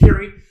always to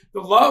carry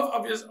the love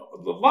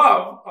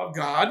of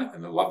God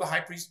and the love of the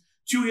high priest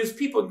to his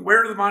people and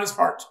wear them on his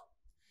heart.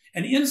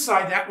 And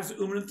inside that was the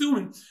Urim and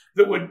Thummim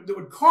that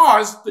would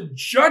cause the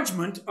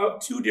judgment of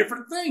two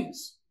different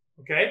things,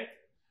 okay?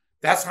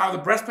 That's how the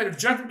breastplate of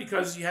judgment,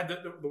 because you had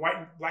the white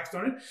and black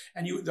stone in it,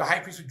 and the high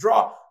priest would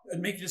draw and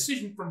make a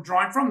decision from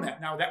drawing from that.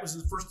 Now, that was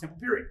in the first temple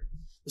period.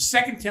 The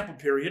second temple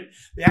period,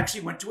 they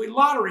actually went to a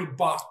lottery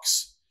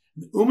box.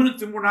 The Urim and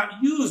Thummim were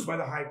not used by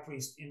the high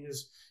priest in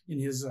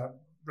his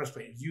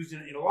breastplate. It was used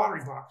in a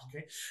lottery box,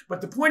 okay?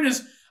 But the point is,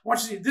 I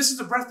want you to see, this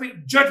is a breastplate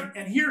of judgment,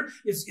 and here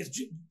it's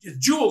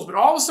jewels, but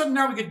all of a sudden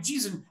now we get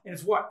Jesus, and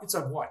it's what? It's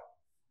of what?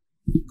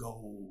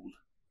 Gold.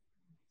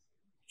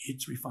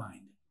 It's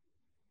refined.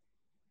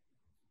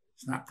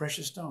 It's not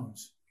precious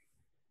stones.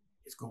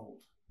 It's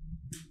gold.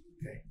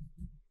 Okay.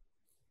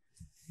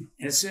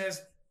 And it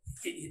says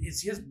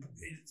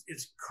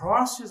it's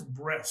across his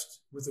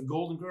breast with a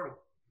golden girdle.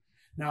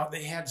 Now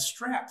they had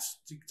straps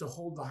to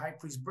hold the high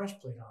priest's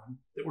breastplate on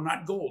that were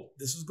not gold.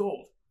 This is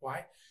gold.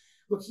 Why?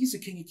 Look, he's the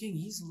King of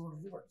Kings. He's the Lord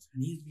of Lords,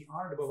 and he's to be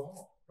honored above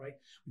all. Right?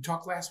 We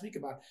talked last week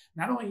about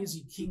not only is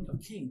he King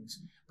of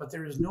Kings, but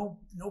there is no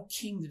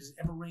king that has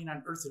ever reigned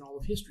on earth in all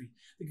of history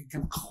that could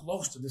come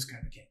close to this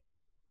kind of king.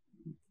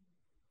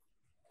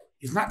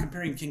 He's not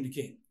comparing king to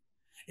king.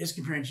 He's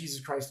comparing Jesus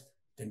Christ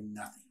to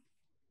nothing.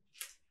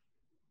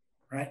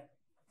 Right?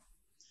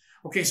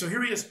 Okay, so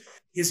here he is.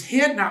 His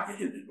head now,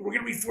 we're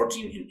going to read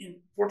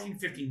 14,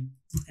 15,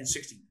 and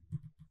 16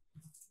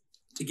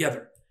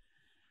 together.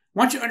 I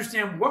want you to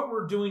understand what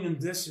we're doing in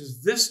this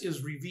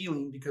is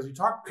revealing, because we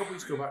talked a couple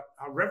weeks ago about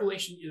how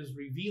Revelation is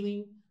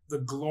revealing the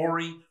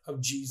glory of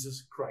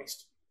Jesus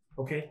Christ.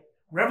 Okay?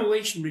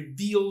 Revelation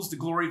reveals the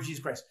glory of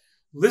Jesus Christ.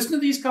 Listen to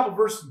these couple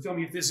verses and tell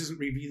me if this isn't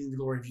revealing the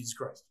glory of Jesus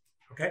Christ.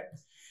 Okay?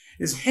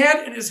 His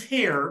head and his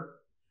hair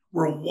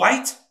were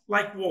white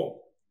like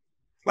wool,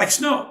 like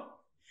snow.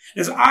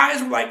 And his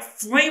eyes were like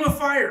flame of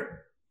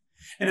fire.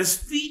 And his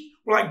feet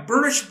were like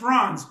burnished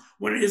bronze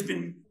when it has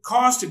been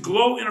caused to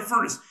glow in a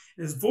furnace.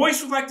 And his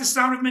voice was like the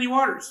sound of many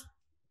waters.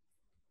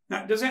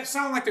 Now, does that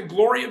sound like the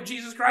glory of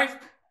Jesus Christ?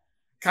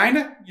 Kind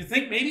of? You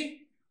think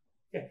maybe?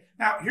 Okay.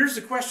 Now, here's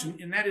the question,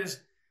 and that is,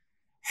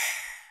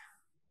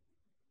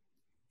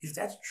 if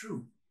that's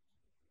true,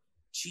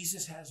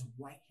 Jesus has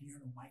white hair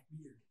and a white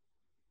beard.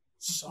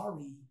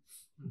 Sorry.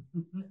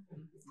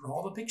 For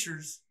all the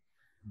pictures.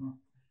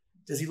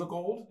 Does he look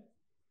old?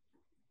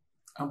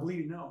 I'm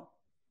believing no.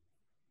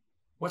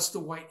 What's the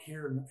white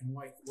hair and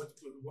white?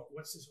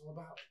 What's this all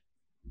about?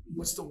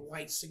 What's the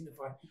white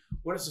signify?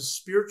 What is the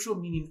spiritual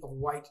meaning of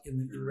white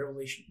in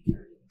Revelation?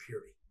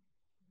 Purity.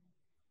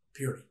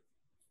 Purity.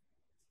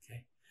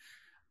 Okay.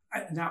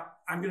 Now,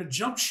 I'm going to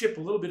jump ship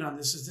a little bit on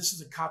this. This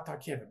is a kata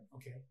Kevin.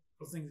 Okay.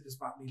 Little thing that does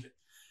not leave it.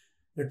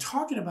 They're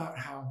talking about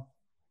how,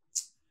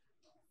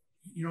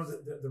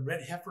 the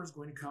red heifer is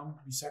going to come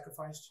and be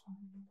sacrificed.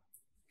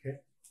 Okay.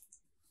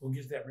 We'll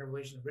get to that in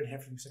Revelation. The red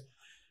heifer.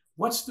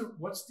 What's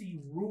the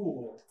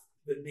rule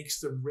that makes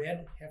the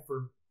red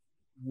heifer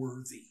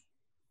worthy?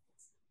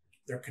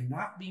 There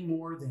cannot be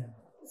more than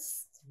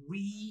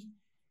 3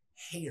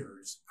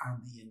 hairs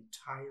on the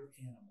entire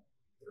animal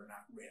that are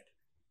not red.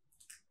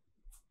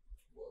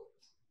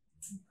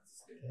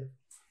 Okay.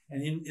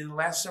 And in the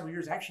last several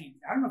years, actually,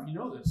 I don't know if you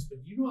know this, but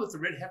you know that the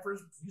red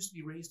heifers used to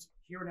be raised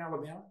here in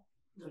Alabama?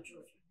 No,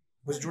 Georgia.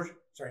 Was it Georgia?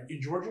 Sorry,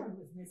 in Georgia?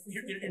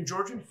 In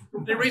Georgia?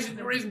 They raised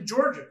in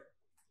Georgia.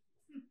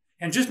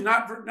 And just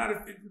not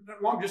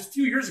long, just a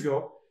few years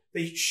ago,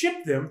 they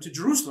shipped them to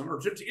Jerusalem, or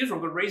to Israel.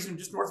 They're raising them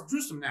just north of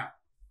Jerusalem now.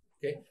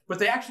 Okay? But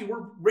they actually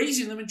were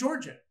raising them in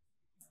Georgia.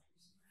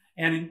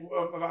 And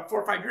about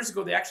 4 or 5 years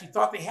ago, they actually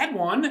thought they had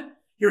one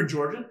here in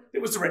Georgia.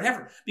 It was the red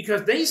heifer.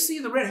 Because they see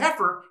the red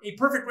heifer, a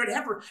perfect red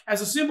heifer,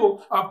 as a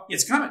symbol of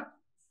it's coming.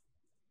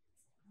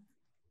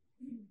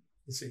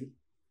 You see?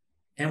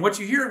 And what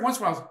you hear once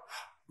in a while is,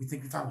 we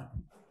think we found one.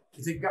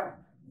 We think we got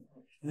one.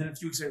 And then a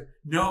few weeks later,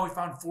 no, we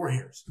found 4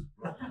 hairs.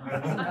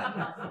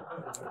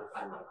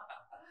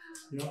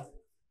 You know?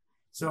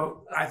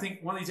 So I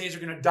think one of these days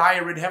they're going to dye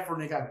a red heifer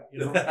and they got it.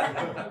 You know?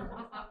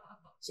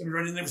 So we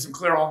run in there with some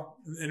Clairol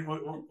and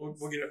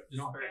we'll get it. You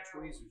know?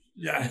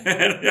 Yeah.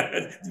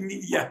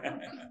 Yeah.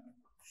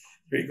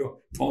 There you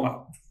go. Pull them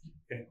out.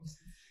 Okay.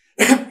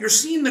 You're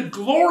seeing the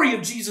glory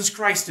of Jesus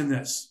Christ in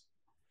this.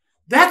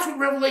 That's what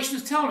Revelation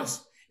is telling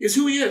us, is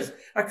who he is.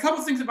 A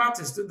couple things about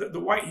this, the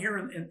white hair,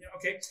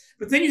 okay.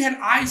 But then you had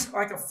eyes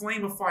like a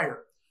flame of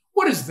fire.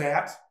 What is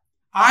that?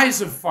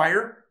 Eyes of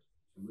fire.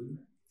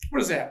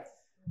 What is that?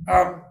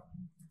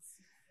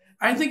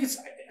 I think it's,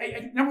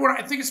 number one,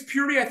 I think it's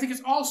purity. I think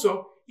it's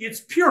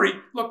purity.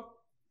 Look,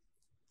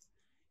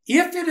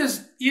 if it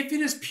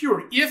is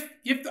purity,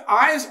 if the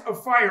eyes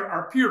of fire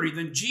are purity,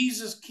 then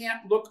Jesus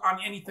can't look on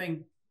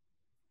anything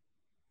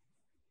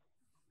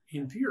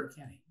impure,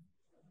 can he?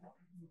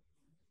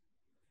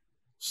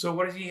 So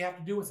what does he have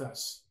to do with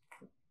us?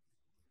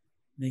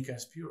 Make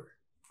us pure.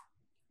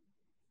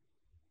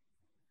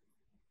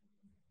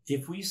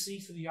 If we see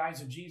through the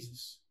eyes of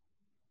Jesus,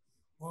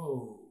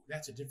 whoa,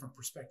 that's a different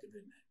perspective,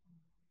 isn't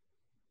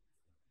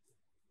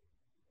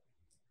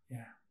it?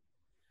 Yeah.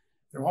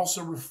 They're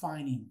also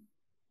refining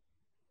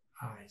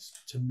eyes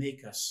to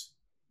make us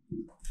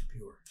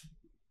pure.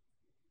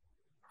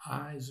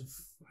 Eyes of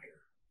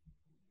fire.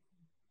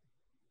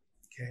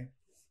 Okay.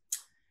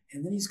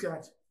 And then he's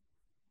got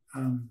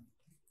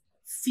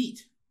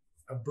feet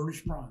of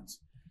burnished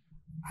bronze.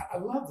 I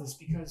love this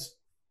because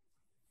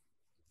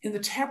in the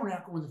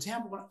tabernacle, when the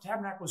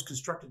tabernacle was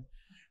constructed,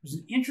 it was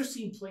an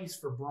interesting place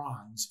for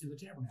bronze in the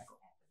tabernacle.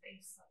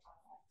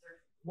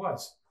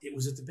 It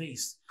was at the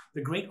base.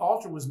 The great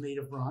altar was made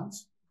of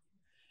bronze,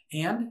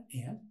 and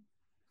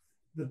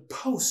the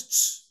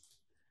posts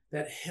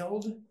that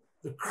held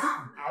the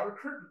curtain, outer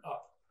curtain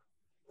up,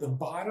 the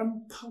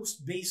bottom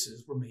post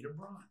bases were made of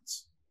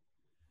bronze.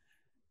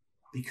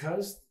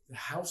 Because the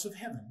house of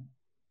heaven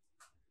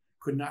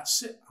could not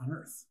sit on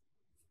earth.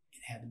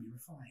 It had to be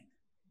refined.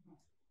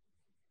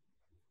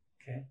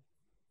 Okay?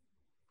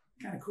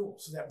 Kind of cool.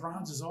 So that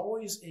bronze is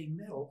always a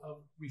metal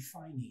of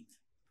refining.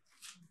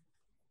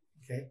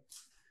 Okay?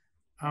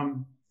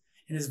 And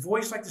his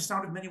voice like the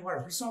sound of many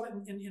waters. We saw that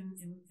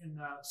in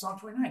Psalm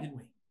 29, didn't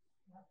we?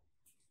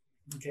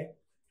 Okay?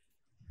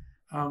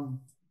 And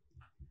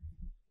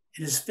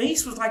his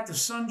face was like the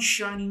sun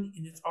shining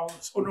in its all.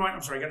 Oh, no,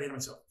 I'm sorry. I got ahead of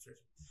myself. Sorry.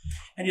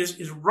 And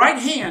his right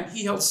hand,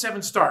 he held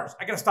 7 stars.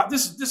 I got to stop.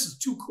 This is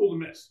too cool to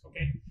miss.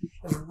 Okay?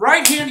 His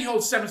right hand, he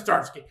holds 7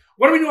 stars. Okay?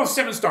 What do we know of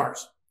 7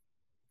 stars?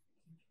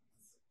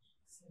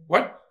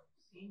 What?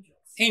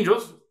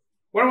 Angels.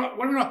 What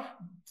do we know?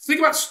 Think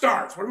about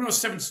stars. What do we know of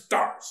 7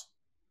 stars?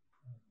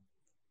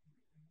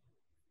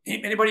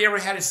 Anybody ever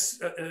had a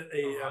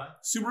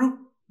Subaru?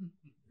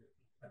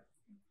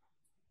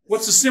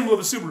 What's the symbol of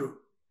a Subaru?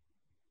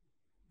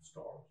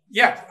 Star.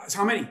 Yeah.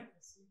 How many?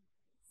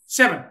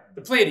 7.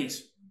 The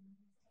Pleiades.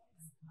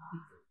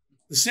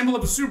 The symbol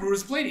of a Subaru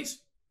is the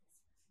Pleiades.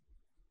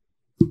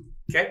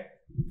 Okay?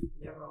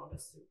 Never owned a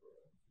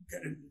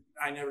Subaru.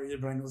 I never did,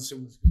 but I know the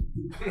symbol.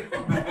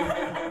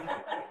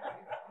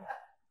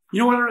 You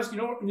know what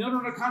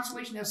other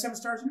constellation has 7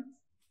 stars in it?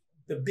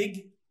 The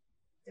Big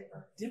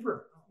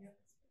Dipper.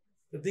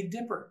 The Big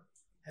Dipper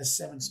has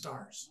 7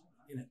 stars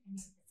in it.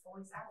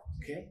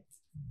 Okay?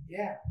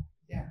 Yeah.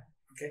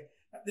 Okay.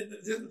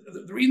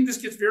 The reason this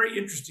gets very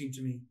interesting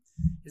to me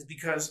is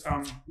because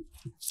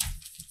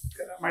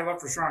my love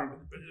for shrine,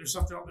 but there's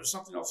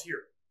something else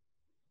here.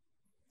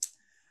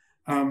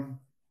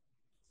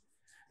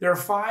 There are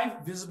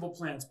 5 visible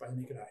planets by the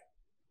naked eye.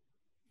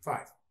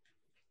 5.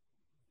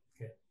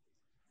 Okay.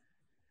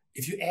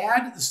 If you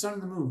add the sun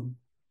and the moon,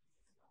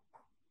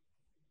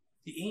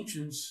 the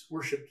ancients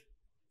worshipped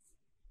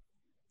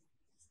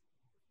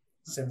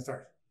 7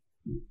 stars.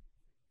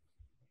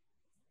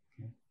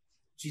 Okay.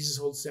 Jesus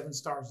holds 7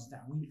 stars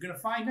now. We're going to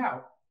find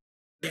out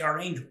they are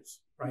angels,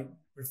 right?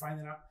 We're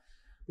finding out.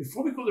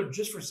 Before we go there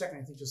just for a second,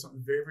 I think there's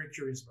something very, very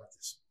curious about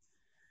this.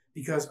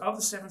 Because of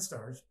the 7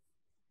 stars,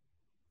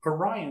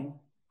 Orion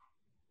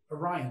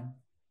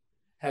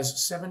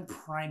has 7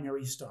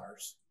 primary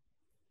stars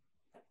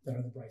that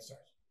are the bright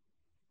stars.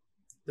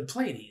 The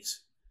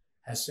Pleiades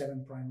has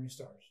 7 primary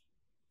stars,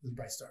 the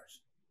bright stars.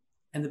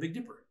 And the Big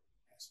Dipper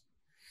has.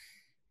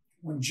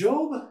 When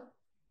Job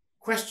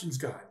questions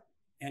God,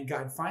 and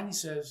God finally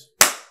says,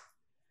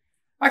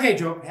 okay,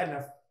 Job, I had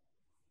enough.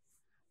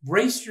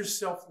 Brace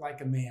yourself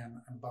like a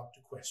man. I'm about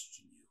to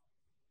question you.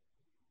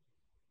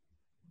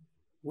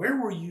 where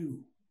were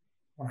you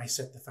when I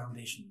set the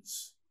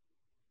foundations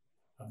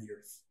of the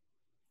earth?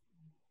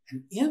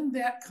 And in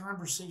that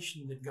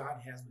conversation that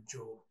God has with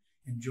Job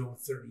in Job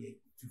 38-40,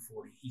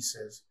 he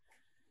says,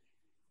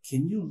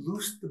 can you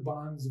loose the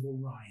bonds of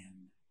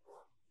Orion?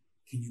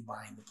 Can you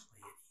bind the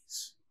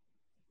Pleiades?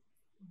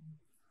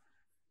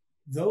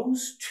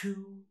 Those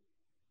two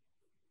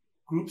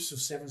groups of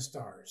 7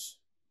 stars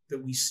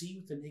that we see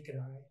with the naked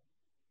eye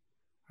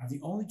are the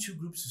only 2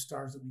 groups of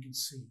stars that we can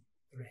see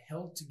that are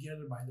held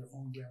together by their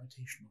own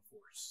gravitational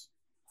force.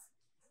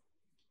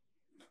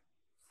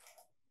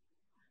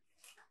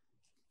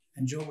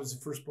 And Job was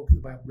the first book of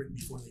the Bible written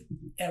before they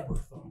ever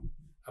thought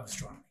of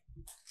astronomy.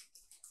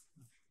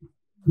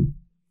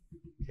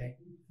 Okay?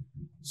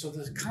 So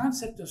the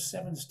concept of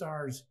 7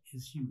 stars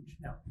is huge.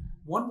 Now,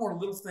 one more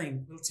little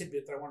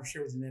tidbit that I want to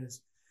share with you, and that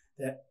is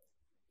that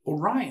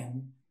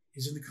Orion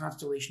is in the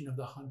constellation of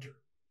the Hunter.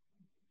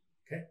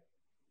 Okay?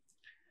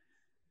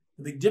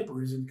 The Big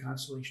Dipper is in the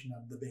constellation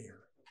of the Bear.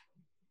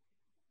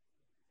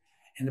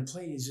 And the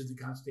Pleiades is the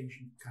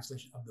constellation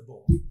of the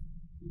Bull.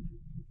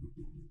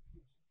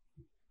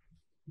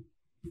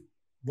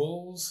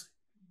 Bulls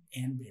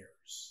and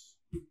bears.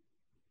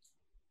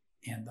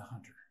 And the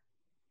Hunter.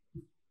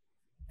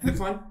 Isn't it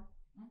fun?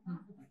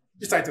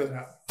 Just I throw that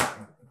out.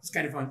 It's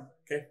kind of fun.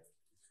 Okay.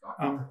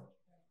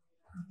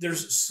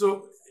 There's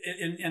so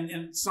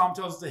and Psalm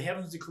tells us the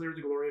heavens declare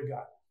the glory of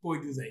God. Boy,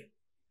 do they.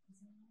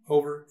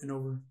 Over and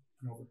over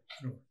and over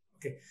and over.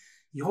 Okay.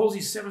 He holds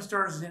these 7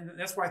 stars, and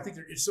that's why I think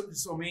it's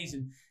so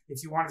amazing.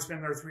 If you want to spend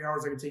another 3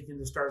 hours, I can take you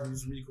into the stars and do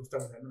some really cool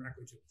stuff with that. I'm not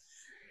going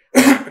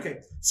to.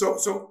 Okay.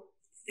 So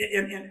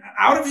and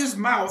out of his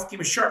mouth came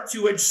a sharp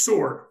 2-edged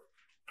sword.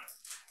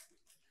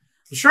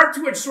 The sharp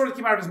 2-edged sword that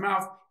came out of his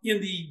mouth,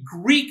 in the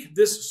Greek,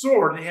 this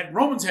sword,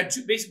 Romans had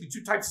basically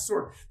two types of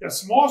sword. There a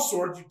small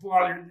sword you pull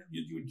out,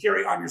 you would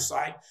carry on your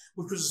side,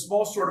 which was a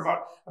small sword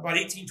about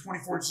 18,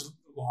 24 inches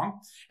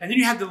long. And then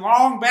you had the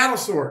long battle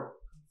sword.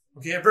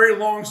 Okay, a very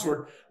long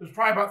sword. It was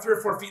probably about 3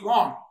 or 4 feet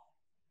long.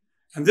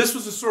 And this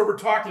was the sword we're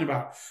talking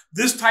about.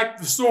 This type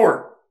of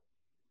sword.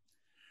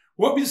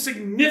 What would be the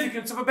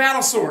significance of a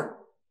battle sword?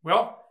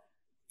 Well,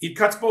 it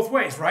cuts both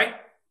ways, right?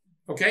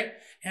 Okay?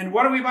 And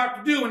what are we about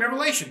to do in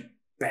Revelation?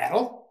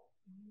 Battle.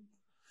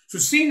 So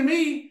it seemed to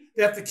me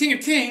that the King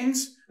of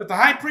Kings, that the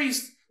high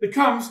priest that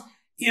comes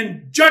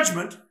in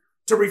judgment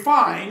to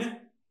refine,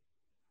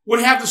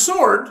 would have the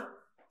sword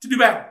to do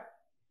battle.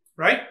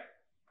 Right?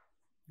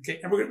 Okay,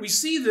 and we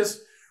see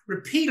this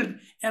repeated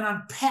and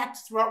unpacked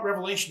throughout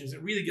Revelation as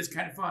it really gets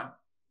kind of fun.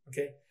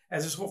 Okay,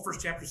 as this whole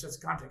first chapter sets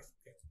the context.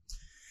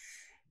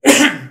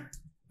 Okay.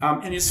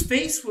 And his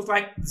face was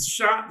like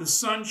the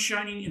sun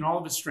shining in all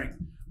of its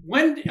strength.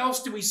 When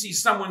else do we see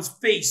someone's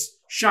face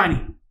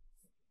shining?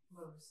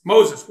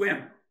 Moses.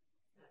 When?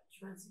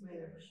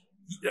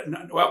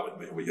 Well,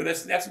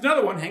 that's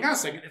another one. Hang on a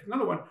second. That's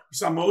another one. We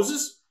saw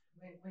Moses.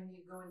 When you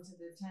go into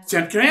the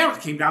 10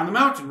 Commandments came down the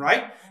mountain,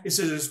 right? It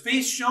says his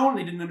face shone.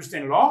 They didn't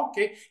understand it all.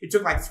 Okay, it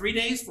took like 3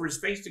 days for his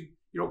face to,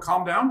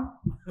 calm down.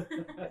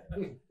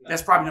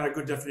 That's probably not a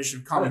good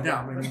definition of calming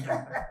down.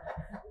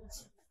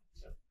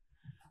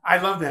 I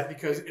love that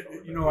because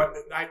you know what?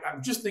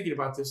 I'm just thinking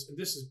about this, and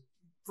this is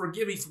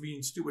forgive me for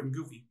being stupid and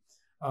goofy.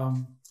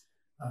 I'm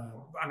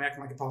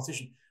acting like a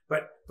politician,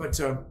 but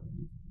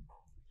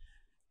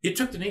it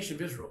took the nation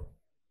of Israel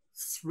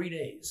 3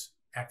 days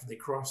after they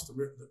crossed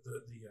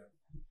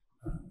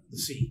the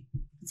sea,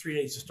 3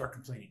 days to start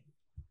complaining.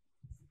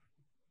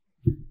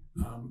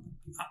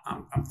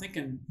 I'm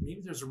thinking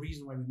maybe there's a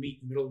reason why we meet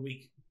in the middle of the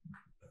week,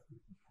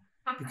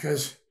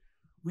 because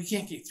we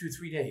can't get through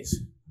 3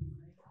 days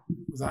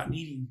without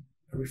needing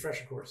a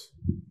refresher course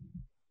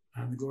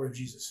on the glory of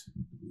Jesus.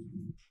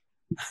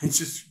 It's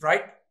just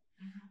right.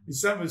 And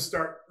some of us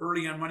start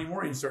early on Monday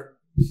morning and start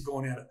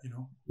going at it.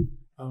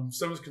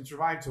 Some of us can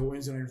survive till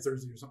Wednesday night or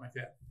Thursday or something like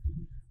that.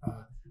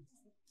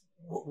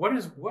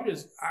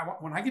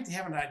 When I get to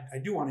heaven, I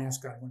do want to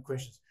ask God one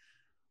question.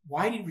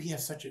 Why did we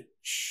have such a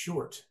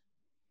short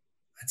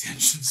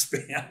attention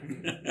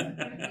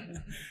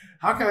span?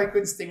 How come I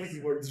couldn't stay with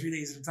you more than 3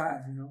 days at a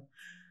time,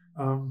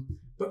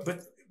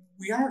 But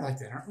we are like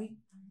that, aren't we?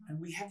 And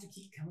we have to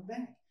keep coming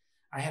back.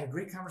 I had a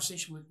great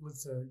conversation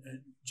with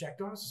Jack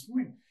Dawes this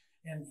morning,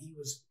 and he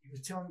was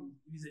telling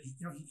me that he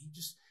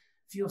just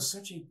feels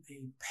such a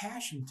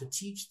passion to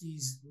teach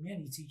these men.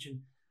 He's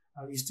teaching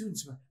these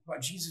students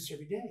about Jesus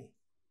every day.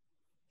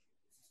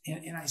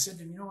 And I said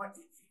to him, you know what?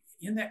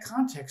 In that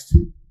context,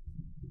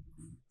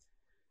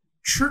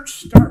 church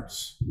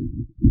starts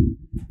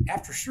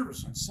after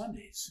service on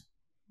Sundays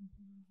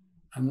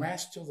and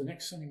lasts till the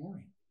next Sunday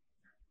morning.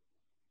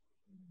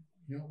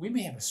 We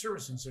may have a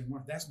service on Sunday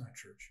morning. That's not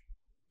church.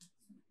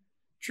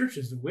 Church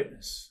is the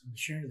witness and the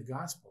sharing of the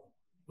gospel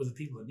with the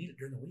people that need it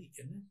during the week,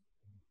 isn't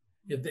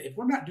it? If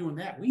we're not doing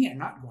that, we are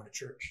not going to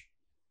church.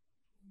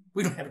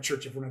 We don't have a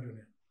church if we're not doing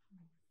that.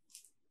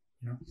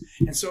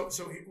 And so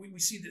we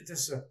see that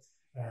this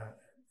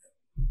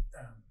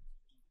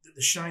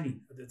the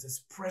shining, this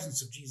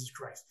presence of Jesus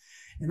Christ.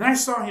 And then I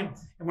saw him,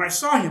 and when I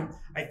saw him,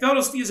 I fell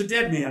asleep as a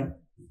dead man.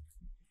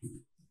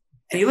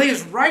 And he laid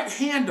his right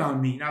hand on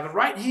me. Now, the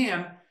right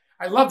hand,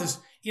 I love this.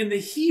 In the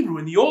Hebrew,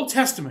 in the Old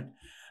Testament,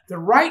 the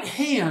right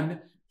hand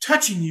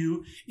touching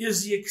you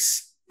is the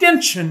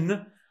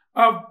extension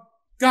of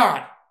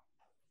God.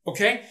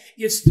 Okay?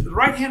 It's the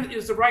right hand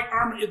is the right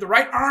arm.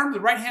 The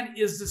right hand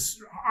is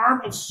the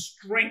arm of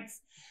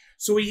strength.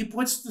 So he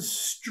puts the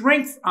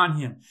strength on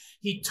him.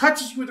 He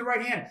touches you with the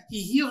right hand.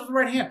 He heals with the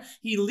right hand.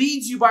 He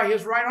leads you by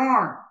his right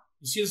arm.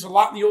 You see this a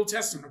lot in the Old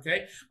Testament,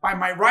 okay? By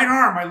my right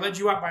arm, I led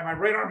you out. By my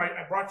right arm,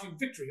 I brought you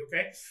victory,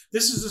 okay?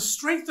 This is the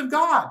strength of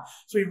God.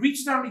 So he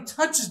reaches down and he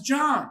touches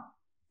John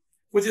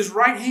with his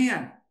right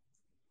hand.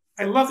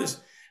 I love this.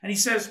 And he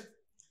says,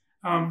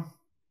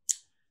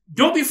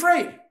 don't be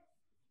afraid.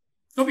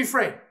 Don't be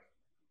afraid.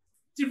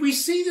 Did we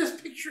see this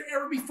picture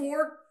ever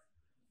before?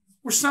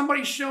 Where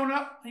somebody showed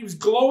up and he was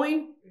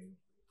glowing?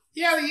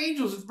 Yeah, the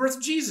angels at the birth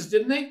of Jesus,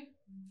 didn't they?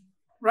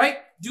 Right?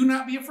 Do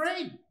not be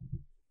afraid.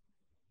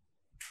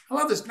 I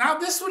love this. Now,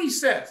 this is what he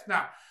says.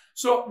 Now,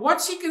 so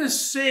what's he going to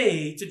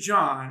say to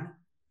John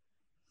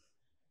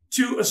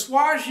to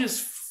assuage his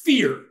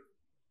fear?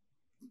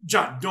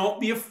 John, don't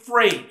be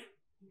afraid.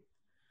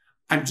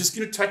 I'm just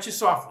going to touch you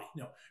softly.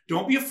 No,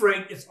 don't be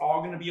afraid. It's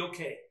all going to be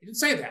okay. He didn't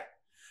say that.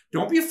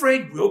 Don't be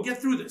afraid. We'll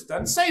get through this.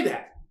 Doesn't say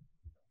that.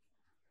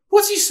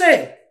 What's he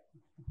say?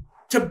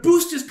 To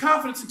boost his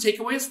confidence and take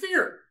away his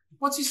fear.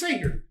 What's he say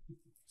here?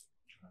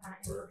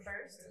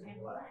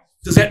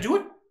 Does that do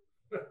it?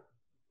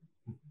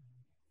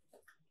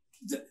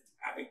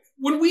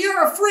 When we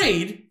are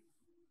afraid,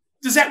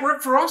 does that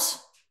work for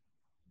us?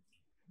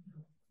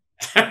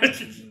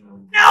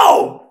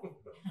 No!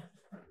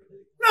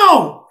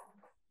 No!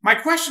 My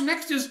question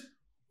next is,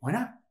 why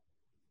not?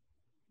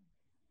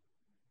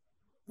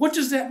 What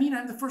does that mean?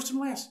 I'm the first and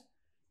last.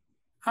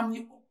 I'm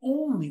the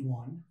only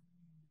one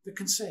that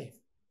can save.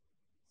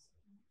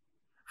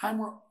 I'm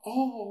where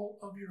all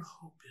of your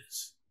hope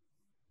is.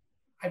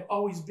 I've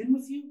always been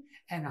with you,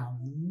 and I'll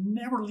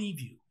never leave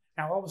you.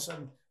 Now, all of a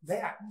sudden,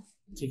 that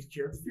takes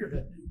care of the fear,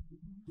 doesn't it?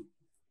 You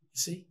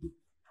see?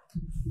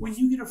 When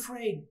you get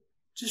afraid,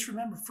 just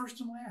remember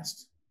first and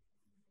last.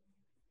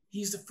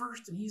 He's the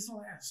first and he's the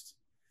last.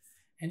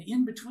 And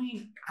in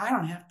between, I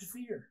don't have to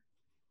fear.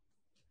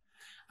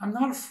 I'm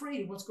not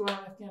afraid of what's going on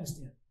in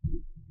Afghanistan.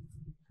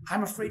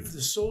 I'm afraid for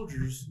the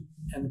soldiers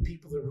and the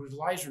people whose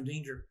lives are in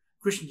danger,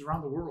 Christians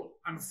around the world.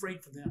 I'm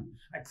afraid for them.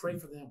 I pray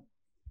for them.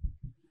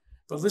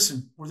 But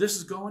listen, where this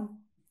is going,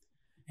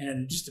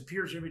 and it just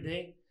appears every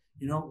day,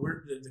 you know,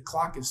 the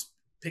clock is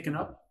picking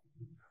up,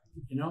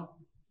 you know,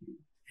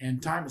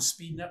 and time is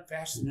speeding up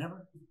faster than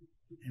ever.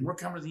 And we're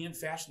coming to the end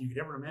faster than you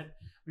could ever imagine.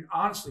 I mean,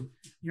 honestly,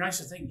 you know, I used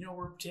to think, you know,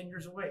 we're 10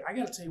 years away. I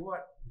got to tell you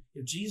what,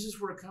 if Jesus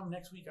were to come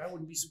next week, I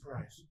wouldn't be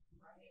surprised.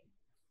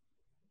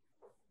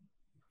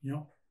 You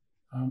know,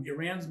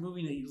 Iran's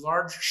moving a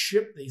large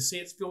ship. They say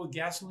it's filled with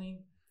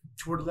gasoline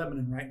toward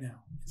Lebanon right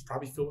now. It's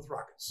probably filled with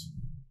rockets.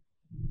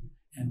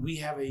 And we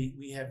have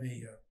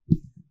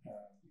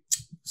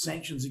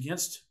sanctions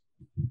against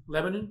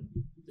Lebanon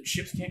that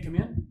ships can't come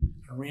in.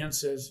 Iran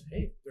says,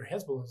 hey, they're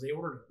Hezbollah. They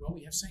ordered it. Well,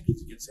 we have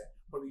sanctions against that.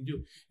 What do we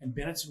do? And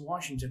Bennett's in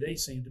Washington today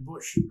saying to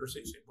Bush, or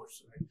saying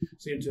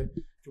to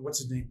what's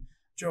his name?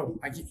 Joe.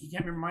 He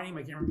can't remember my name.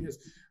 I can't remember his.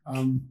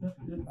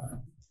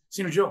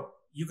 Saying to Joe,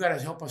 you got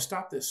to help us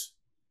stop this.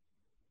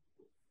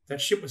 That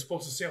ship was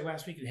supposed to sail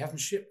last week. It hasn't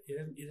shipped.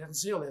 It hasn't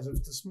sailed as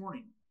of this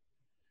morning.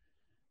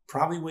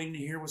 Probably waiting to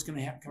hear what's going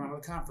to come out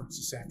of the conference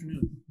this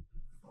afternoon.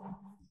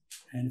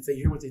 And if they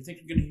hear what they think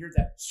they're going to hear,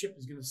 that ship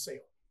is going to sail.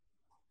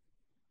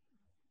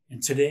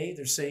 And today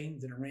they're saying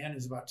that Iran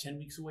is about 10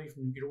 weeks away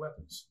from nuclear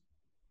weapons.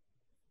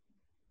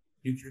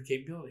 Nuclear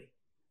capability.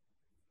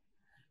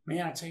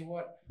 Man, I tell you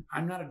what,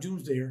 I'm not a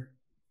doomsdayer.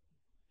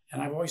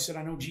 And I've always said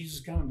I know Jesus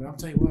is coming, but I'll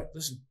tell you what,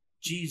 listen,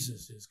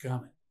 Jesus is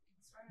coming.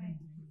 That's right.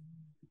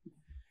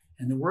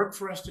 And the work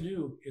for us to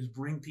do is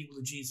bring people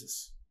to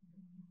Jesus.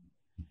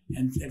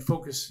 And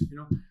focus, you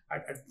know,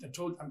 I've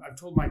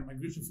told my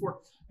groups before,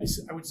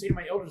 I would say to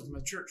my elders in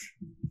my church,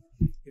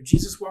 if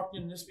Jesus walked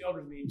in this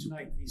elder meeting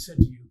tonight and he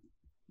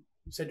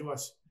said to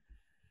us,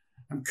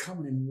 I'm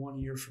coming in 1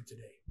 year from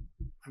today.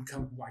 I'm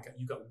coming. Well,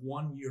 you got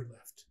 1 year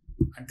left.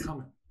 I'm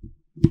coming.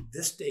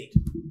 This date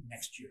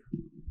next year.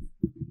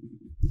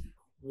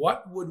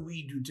 What would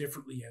we do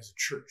differently as a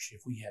church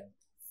if we had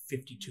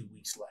 52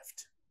 weeks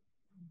left?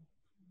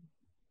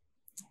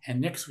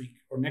 And next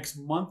week or next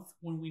month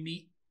when we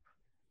meet,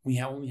 we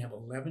only have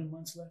 11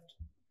 months left.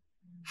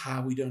 How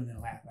have we done in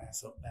that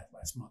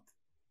last month?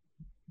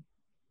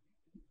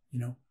 You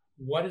know,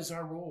 what is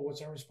our role?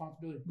 What's our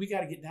responsibility? We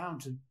got to get down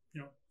to,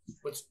 you know,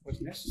 what's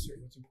necessary,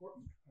 what's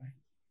important, right?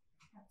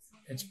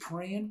 Absolutely. It's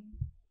praying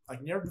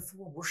like never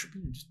before,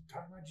 worshiping and just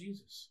talking about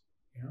Jesus,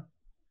 you know?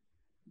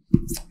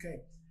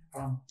 Okay.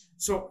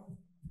 So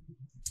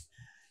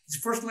it's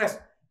first and last.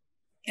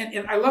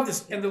 And I love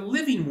this. And the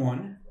living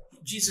one,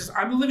 Jesus,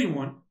 I'm the living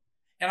one,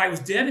 and I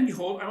was dead, and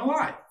behold, I'm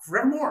alive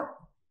forevermore.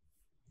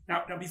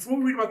 Now before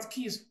we read about the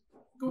keys,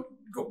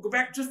 go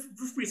back just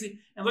briefly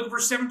and look at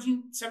verse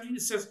 17.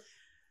 It says,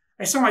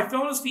 I saw my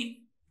fellow at his feet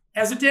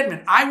as a dead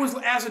man. I was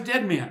as a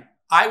dead man.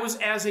 I was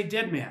as a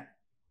dead man.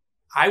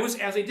 I was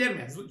as a dead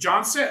man. That's what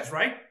John says,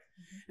 right?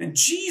 And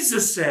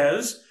Jesus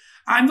says,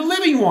 I'm the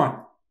living one.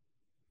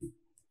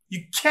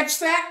 You catch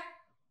that?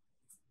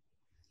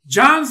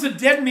 John's the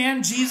dead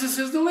man. Jesus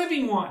is the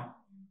living one.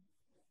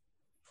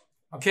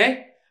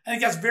 Okay? I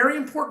think that's very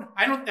important.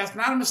 That's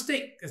not a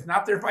mistake. It's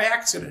not there by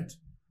accident.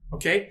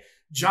 Okay?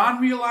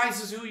 John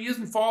realizes who he is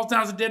and falls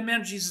down as a dead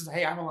man. Jesus says,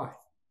 hey, I'm alive.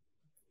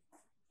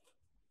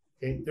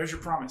 Okay? There's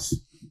your promise.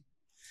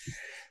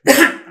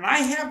 And I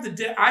have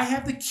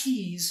the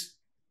keys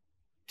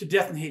to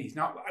death and Hades.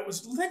 Now, I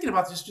was thinking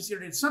about this just the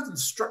other day. Something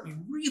struck me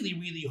really,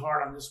 really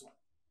hard on this one.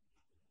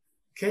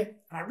 Okay?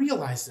 And I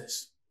realized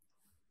this.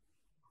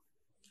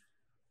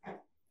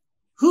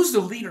 Who's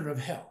the leader of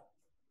hell?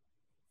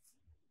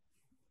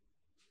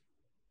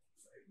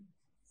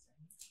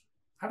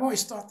 I've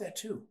always thought that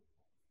too.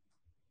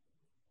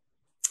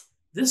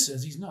 This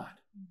says he's not.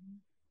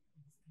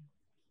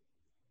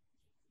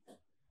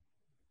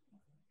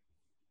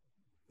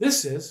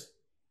 This says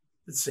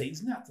that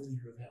Satan's not the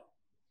leader of hell.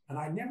 And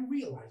I never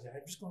realized that.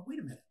 I'm just going, wait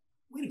a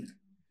minute.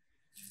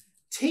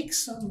 Take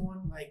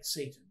someone like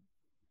Satan,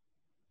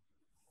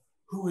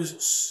 who is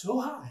so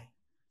high.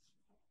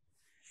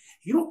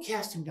 You don't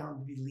cast him down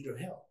to be the leader of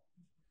hell.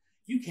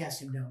 You cast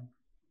him down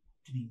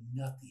to be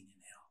nothing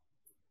in hell.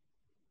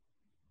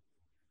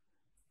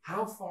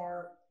 How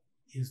far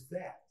is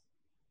that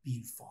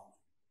being fallen?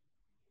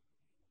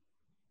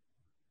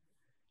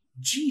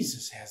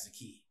 Jesus has the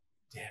key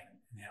to heaven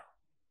and hell.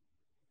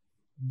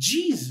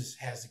 Jesus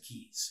has the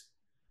keys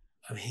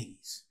of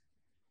Hades.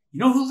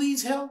 You know who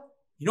leads hell?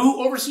 You know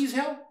who oversees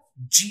hell?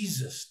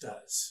 Jesus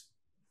does.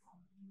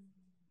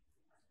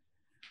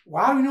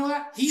 Why do we know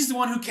that? He's the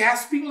one who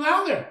casts people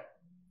down there.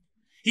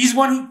 He's the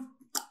one who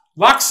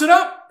locks it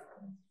up.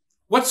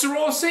 What's the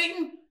role of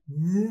Satan?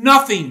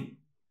 Nothing.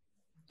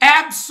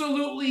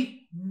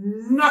 Absolutely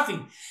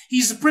nothing.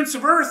 He's the prince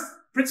of earth.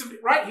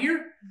 Right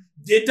here.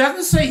 It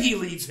doesn't say he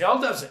leads hell,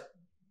 does it?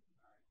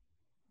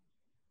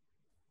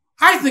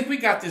 I think we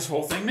got this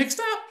whole thing mixed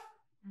up.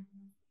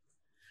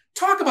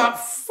 Talk about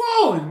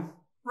fallen,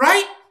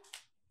 right?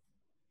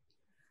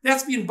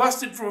 That's being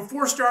busted from a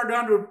 4-star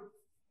down to a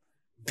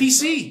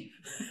PC.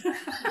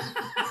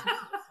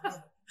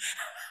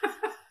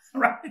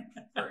 Right?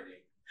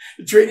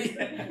 Trading.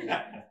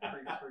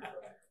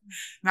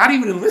 Not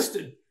even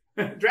enlisted.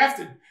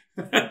 Drafted.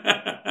 Boy,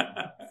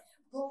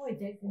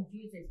 that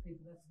confuses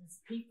people because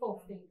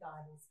people think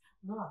God is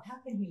love. How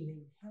can he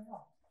leave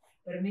hell?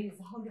 But I mean, it's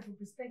a whole different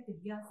perspective.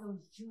 God's so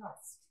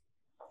just.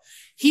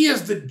 He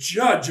is the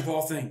judge of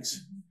all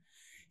things.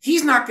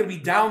 He's not going to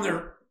be down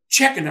there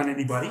checking on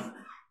anybody,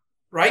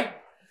 right?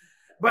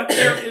 But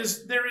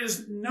there's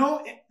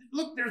no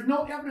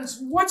evidence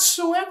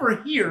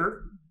whatsoever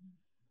here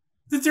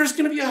that there's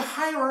going to be a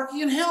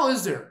hierarchy in hell,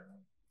 is there?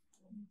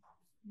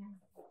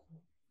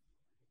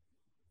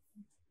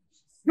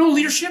 No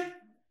leadership?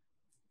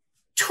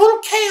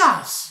 Total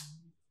chaos.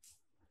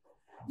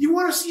 You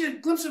want to see a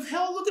glimpse of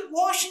hell? Look at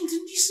Washington,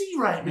 D.C.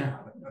 right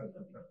now.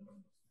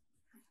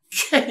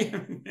 Okay.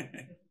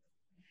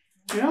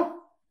 You know?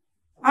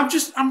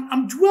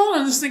 I'm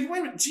dwelling on this thing. Wait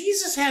a minute.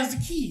 Jesus has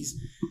the keys.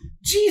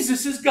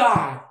 Jesus is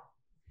God.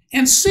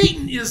 And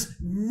Satan is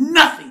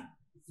nothing.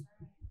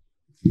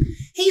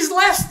 He's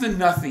less than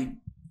nothing.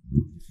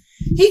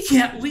 He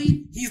can't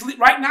lead.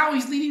 Right now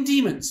he's leading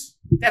demons.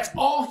 That's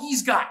all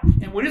he's got.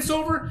 And when it's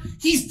over,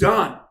 he's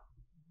done.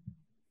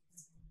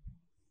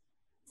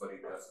 But he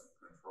doesn't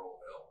control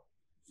hell.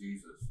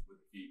 Jesus, with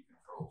the key,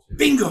 controls hell.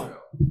 Bingo.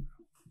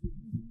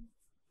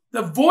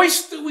 The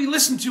voice that we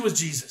listen to is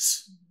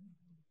Jesus.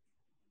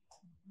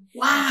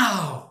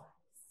 Wow.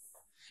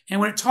 And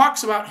when it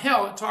talks about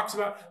hell, it talks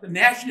about the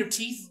gnashing of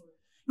teeth. You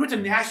know what the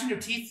gnashing of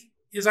teeth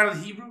is out of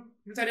the Hebrew? You know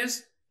what that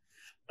is?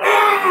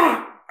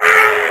 I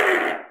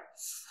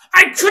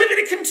could have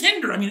been a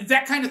contender. I mean, it's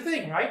that kind of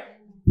thing, right?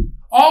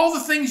 All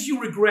the things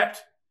you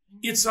regret.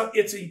 It's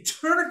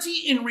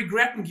eternity in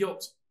regret and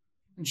guilt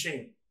and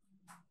shame.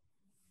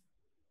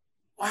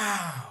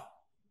 Wow.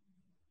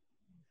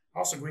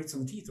 Also grates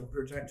on the teeth over a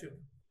period of time too.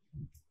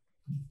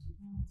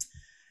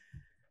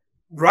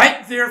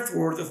 Write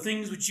therefore the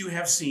things which you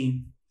have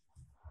seen,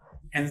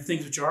 and the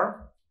things which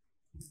are,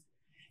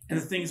 and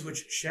the things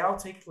which shall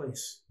take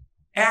place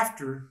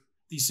after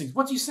these things.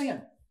 What's he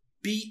saying?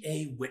 Be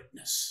a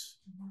witness.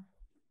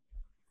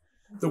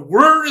 The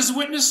word is a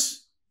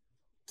witness.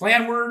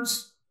 Plan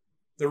words.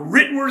 The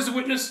written word is a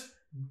witness.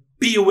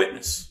 Be a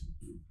witness.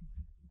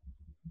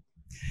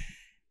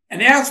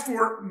 And as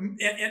for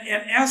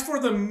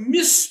the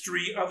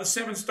mystery of the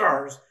 7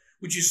 stars,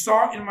 which you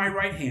saw in my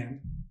right hand,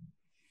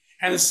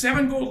 and the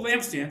 7 gold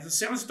lampstands, the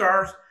 7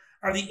 stars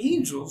are the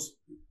angels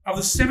of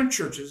the 7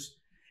 churches,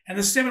 and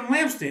the 7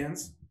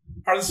 lampstands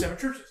are the 7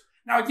 churches.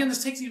 Now, again,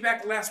 this takes me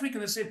back to last week,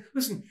 and they say,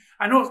 listen,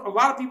 I know a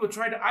lot of people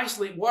try to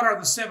isolate what are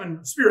the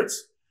 7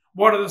 spirits,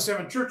 what are the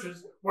 7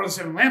 churches, what are the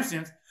 7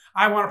 lampstands.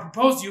 I want to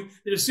propose to you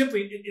that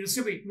it is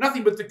simply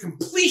nothing but the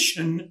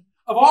completion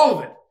of all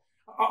of it.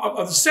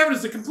 Of the 7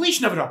 is the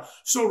completion of it all.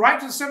 So write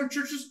to the 7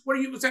 churches.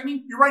 What's that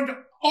mean? You're writing to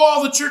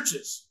all the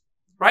churches,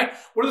 right?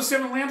 What are the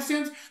 7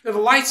 lampstands? They're the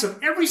lights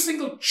of every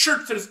single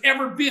church that has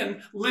ever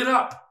been lit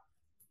up.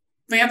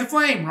 Fan the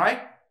flame,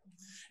 right?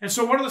 And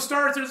so what are the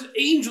stars? There's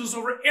angels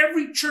over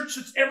every church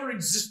that's ever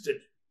existed.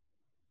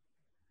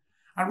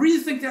 I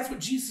really think that's what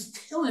Jesus is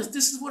telling us.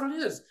 This is what it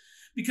is.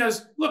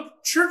 Because,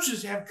 look,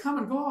 churches have come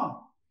and gone.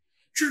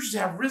 Churches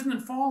have risen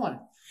and fallen.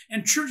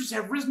 And churches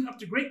have risen up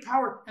to great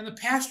power. And the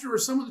pastor or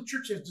some of the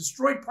church has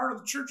destroyed part of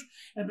the church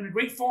and been a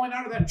great falling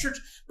out of that church.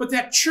 But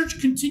that church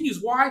continues.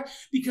 Why?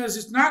 Because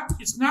it's not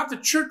the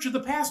church of the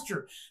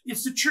pastor.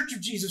 It's the church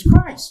of Jesus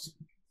Christ.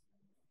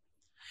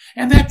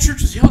 And that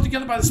church is held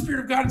together by the Spirit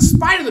of God in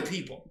spite of the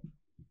people.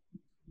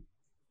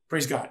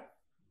 Praise God.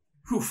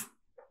 Whew.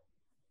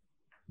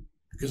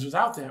 Because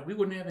without that, we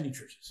wouldn't have any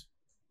churches.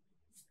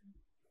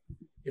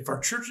 If our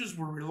churches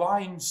were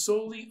relying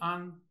solely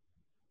on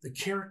the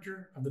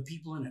character of the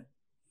people in it,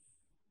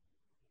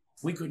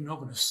 we couldn't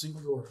open a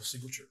single door of a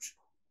single church.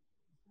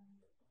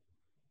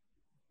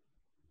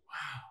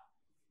 Wow.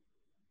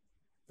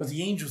 But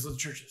the angels of the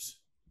churches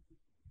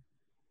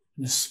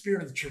and the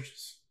Spirit of the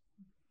churches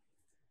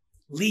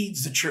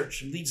leads the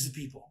church and leads the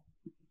people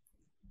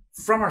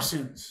from our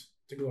sins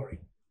to glory.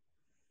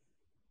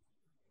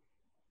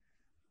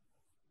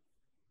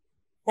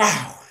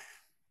 Wow.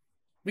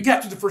 We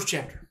got to the first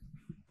chapter.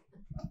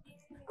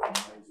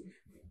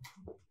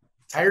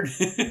 Tired?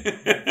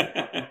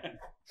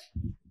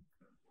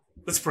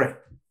 Let's pray.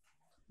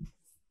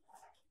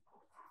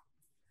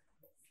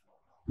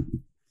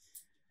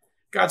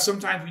 God,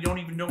 sometimes we don't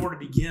even know where to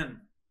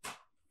begin.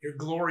 Your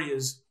glory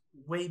is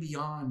way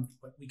beyond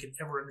what we could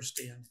ever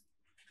understand.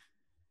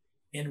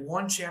 In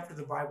one chapter of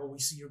the Bible, we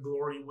see your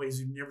glory in ways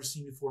we've never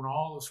seen before in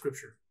all of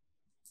Scripture.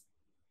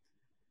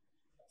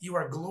 You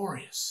are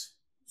glorious.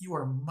 You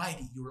are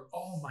mighty. You are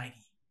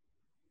almighty.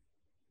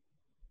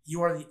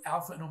 You are the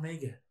Alpha and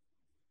Omega,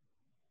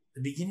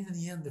 the beginning and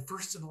the end, the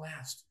first and the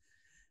last.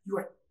 You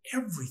are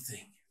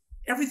everything,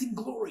 everything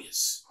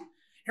glorious,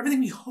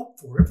 everything we hope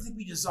for, everything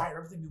we desire,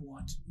 everything we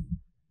want.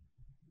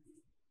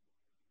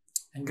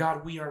 And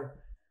God, we're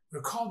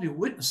called to be a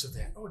witness of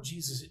that. Oh,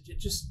 Jesus, it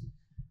just,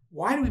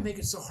 why do we make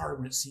it so hard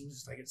when it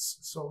seems like it's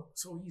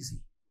so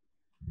easy?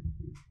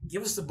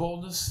 Give us the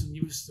boldness and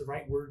give us the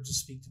right words to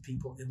speak to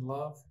people in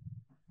love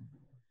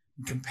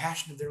and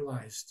compassion of their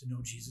lives to know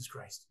Jesus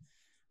Christ.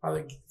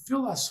 Father,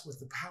 fill us with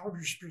the power of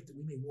your Spirit that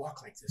we may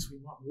walk like this. We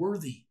walk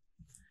worthy.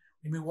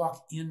 We may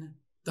walk in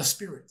the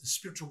Spirit, the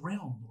spiritual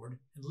realm, Lord,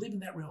 and live in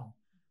that realm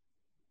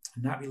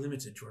and not be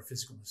limited to our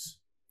physicalness.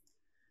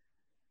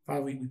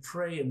 Father, we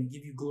pray and we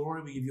give you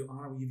glory, we give you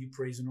honor, we give you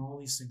praise in all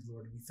these things,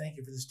 Lord. And we thank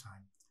you for this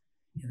time.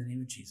 In the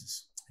name of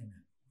Jesus,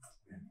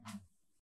 amen.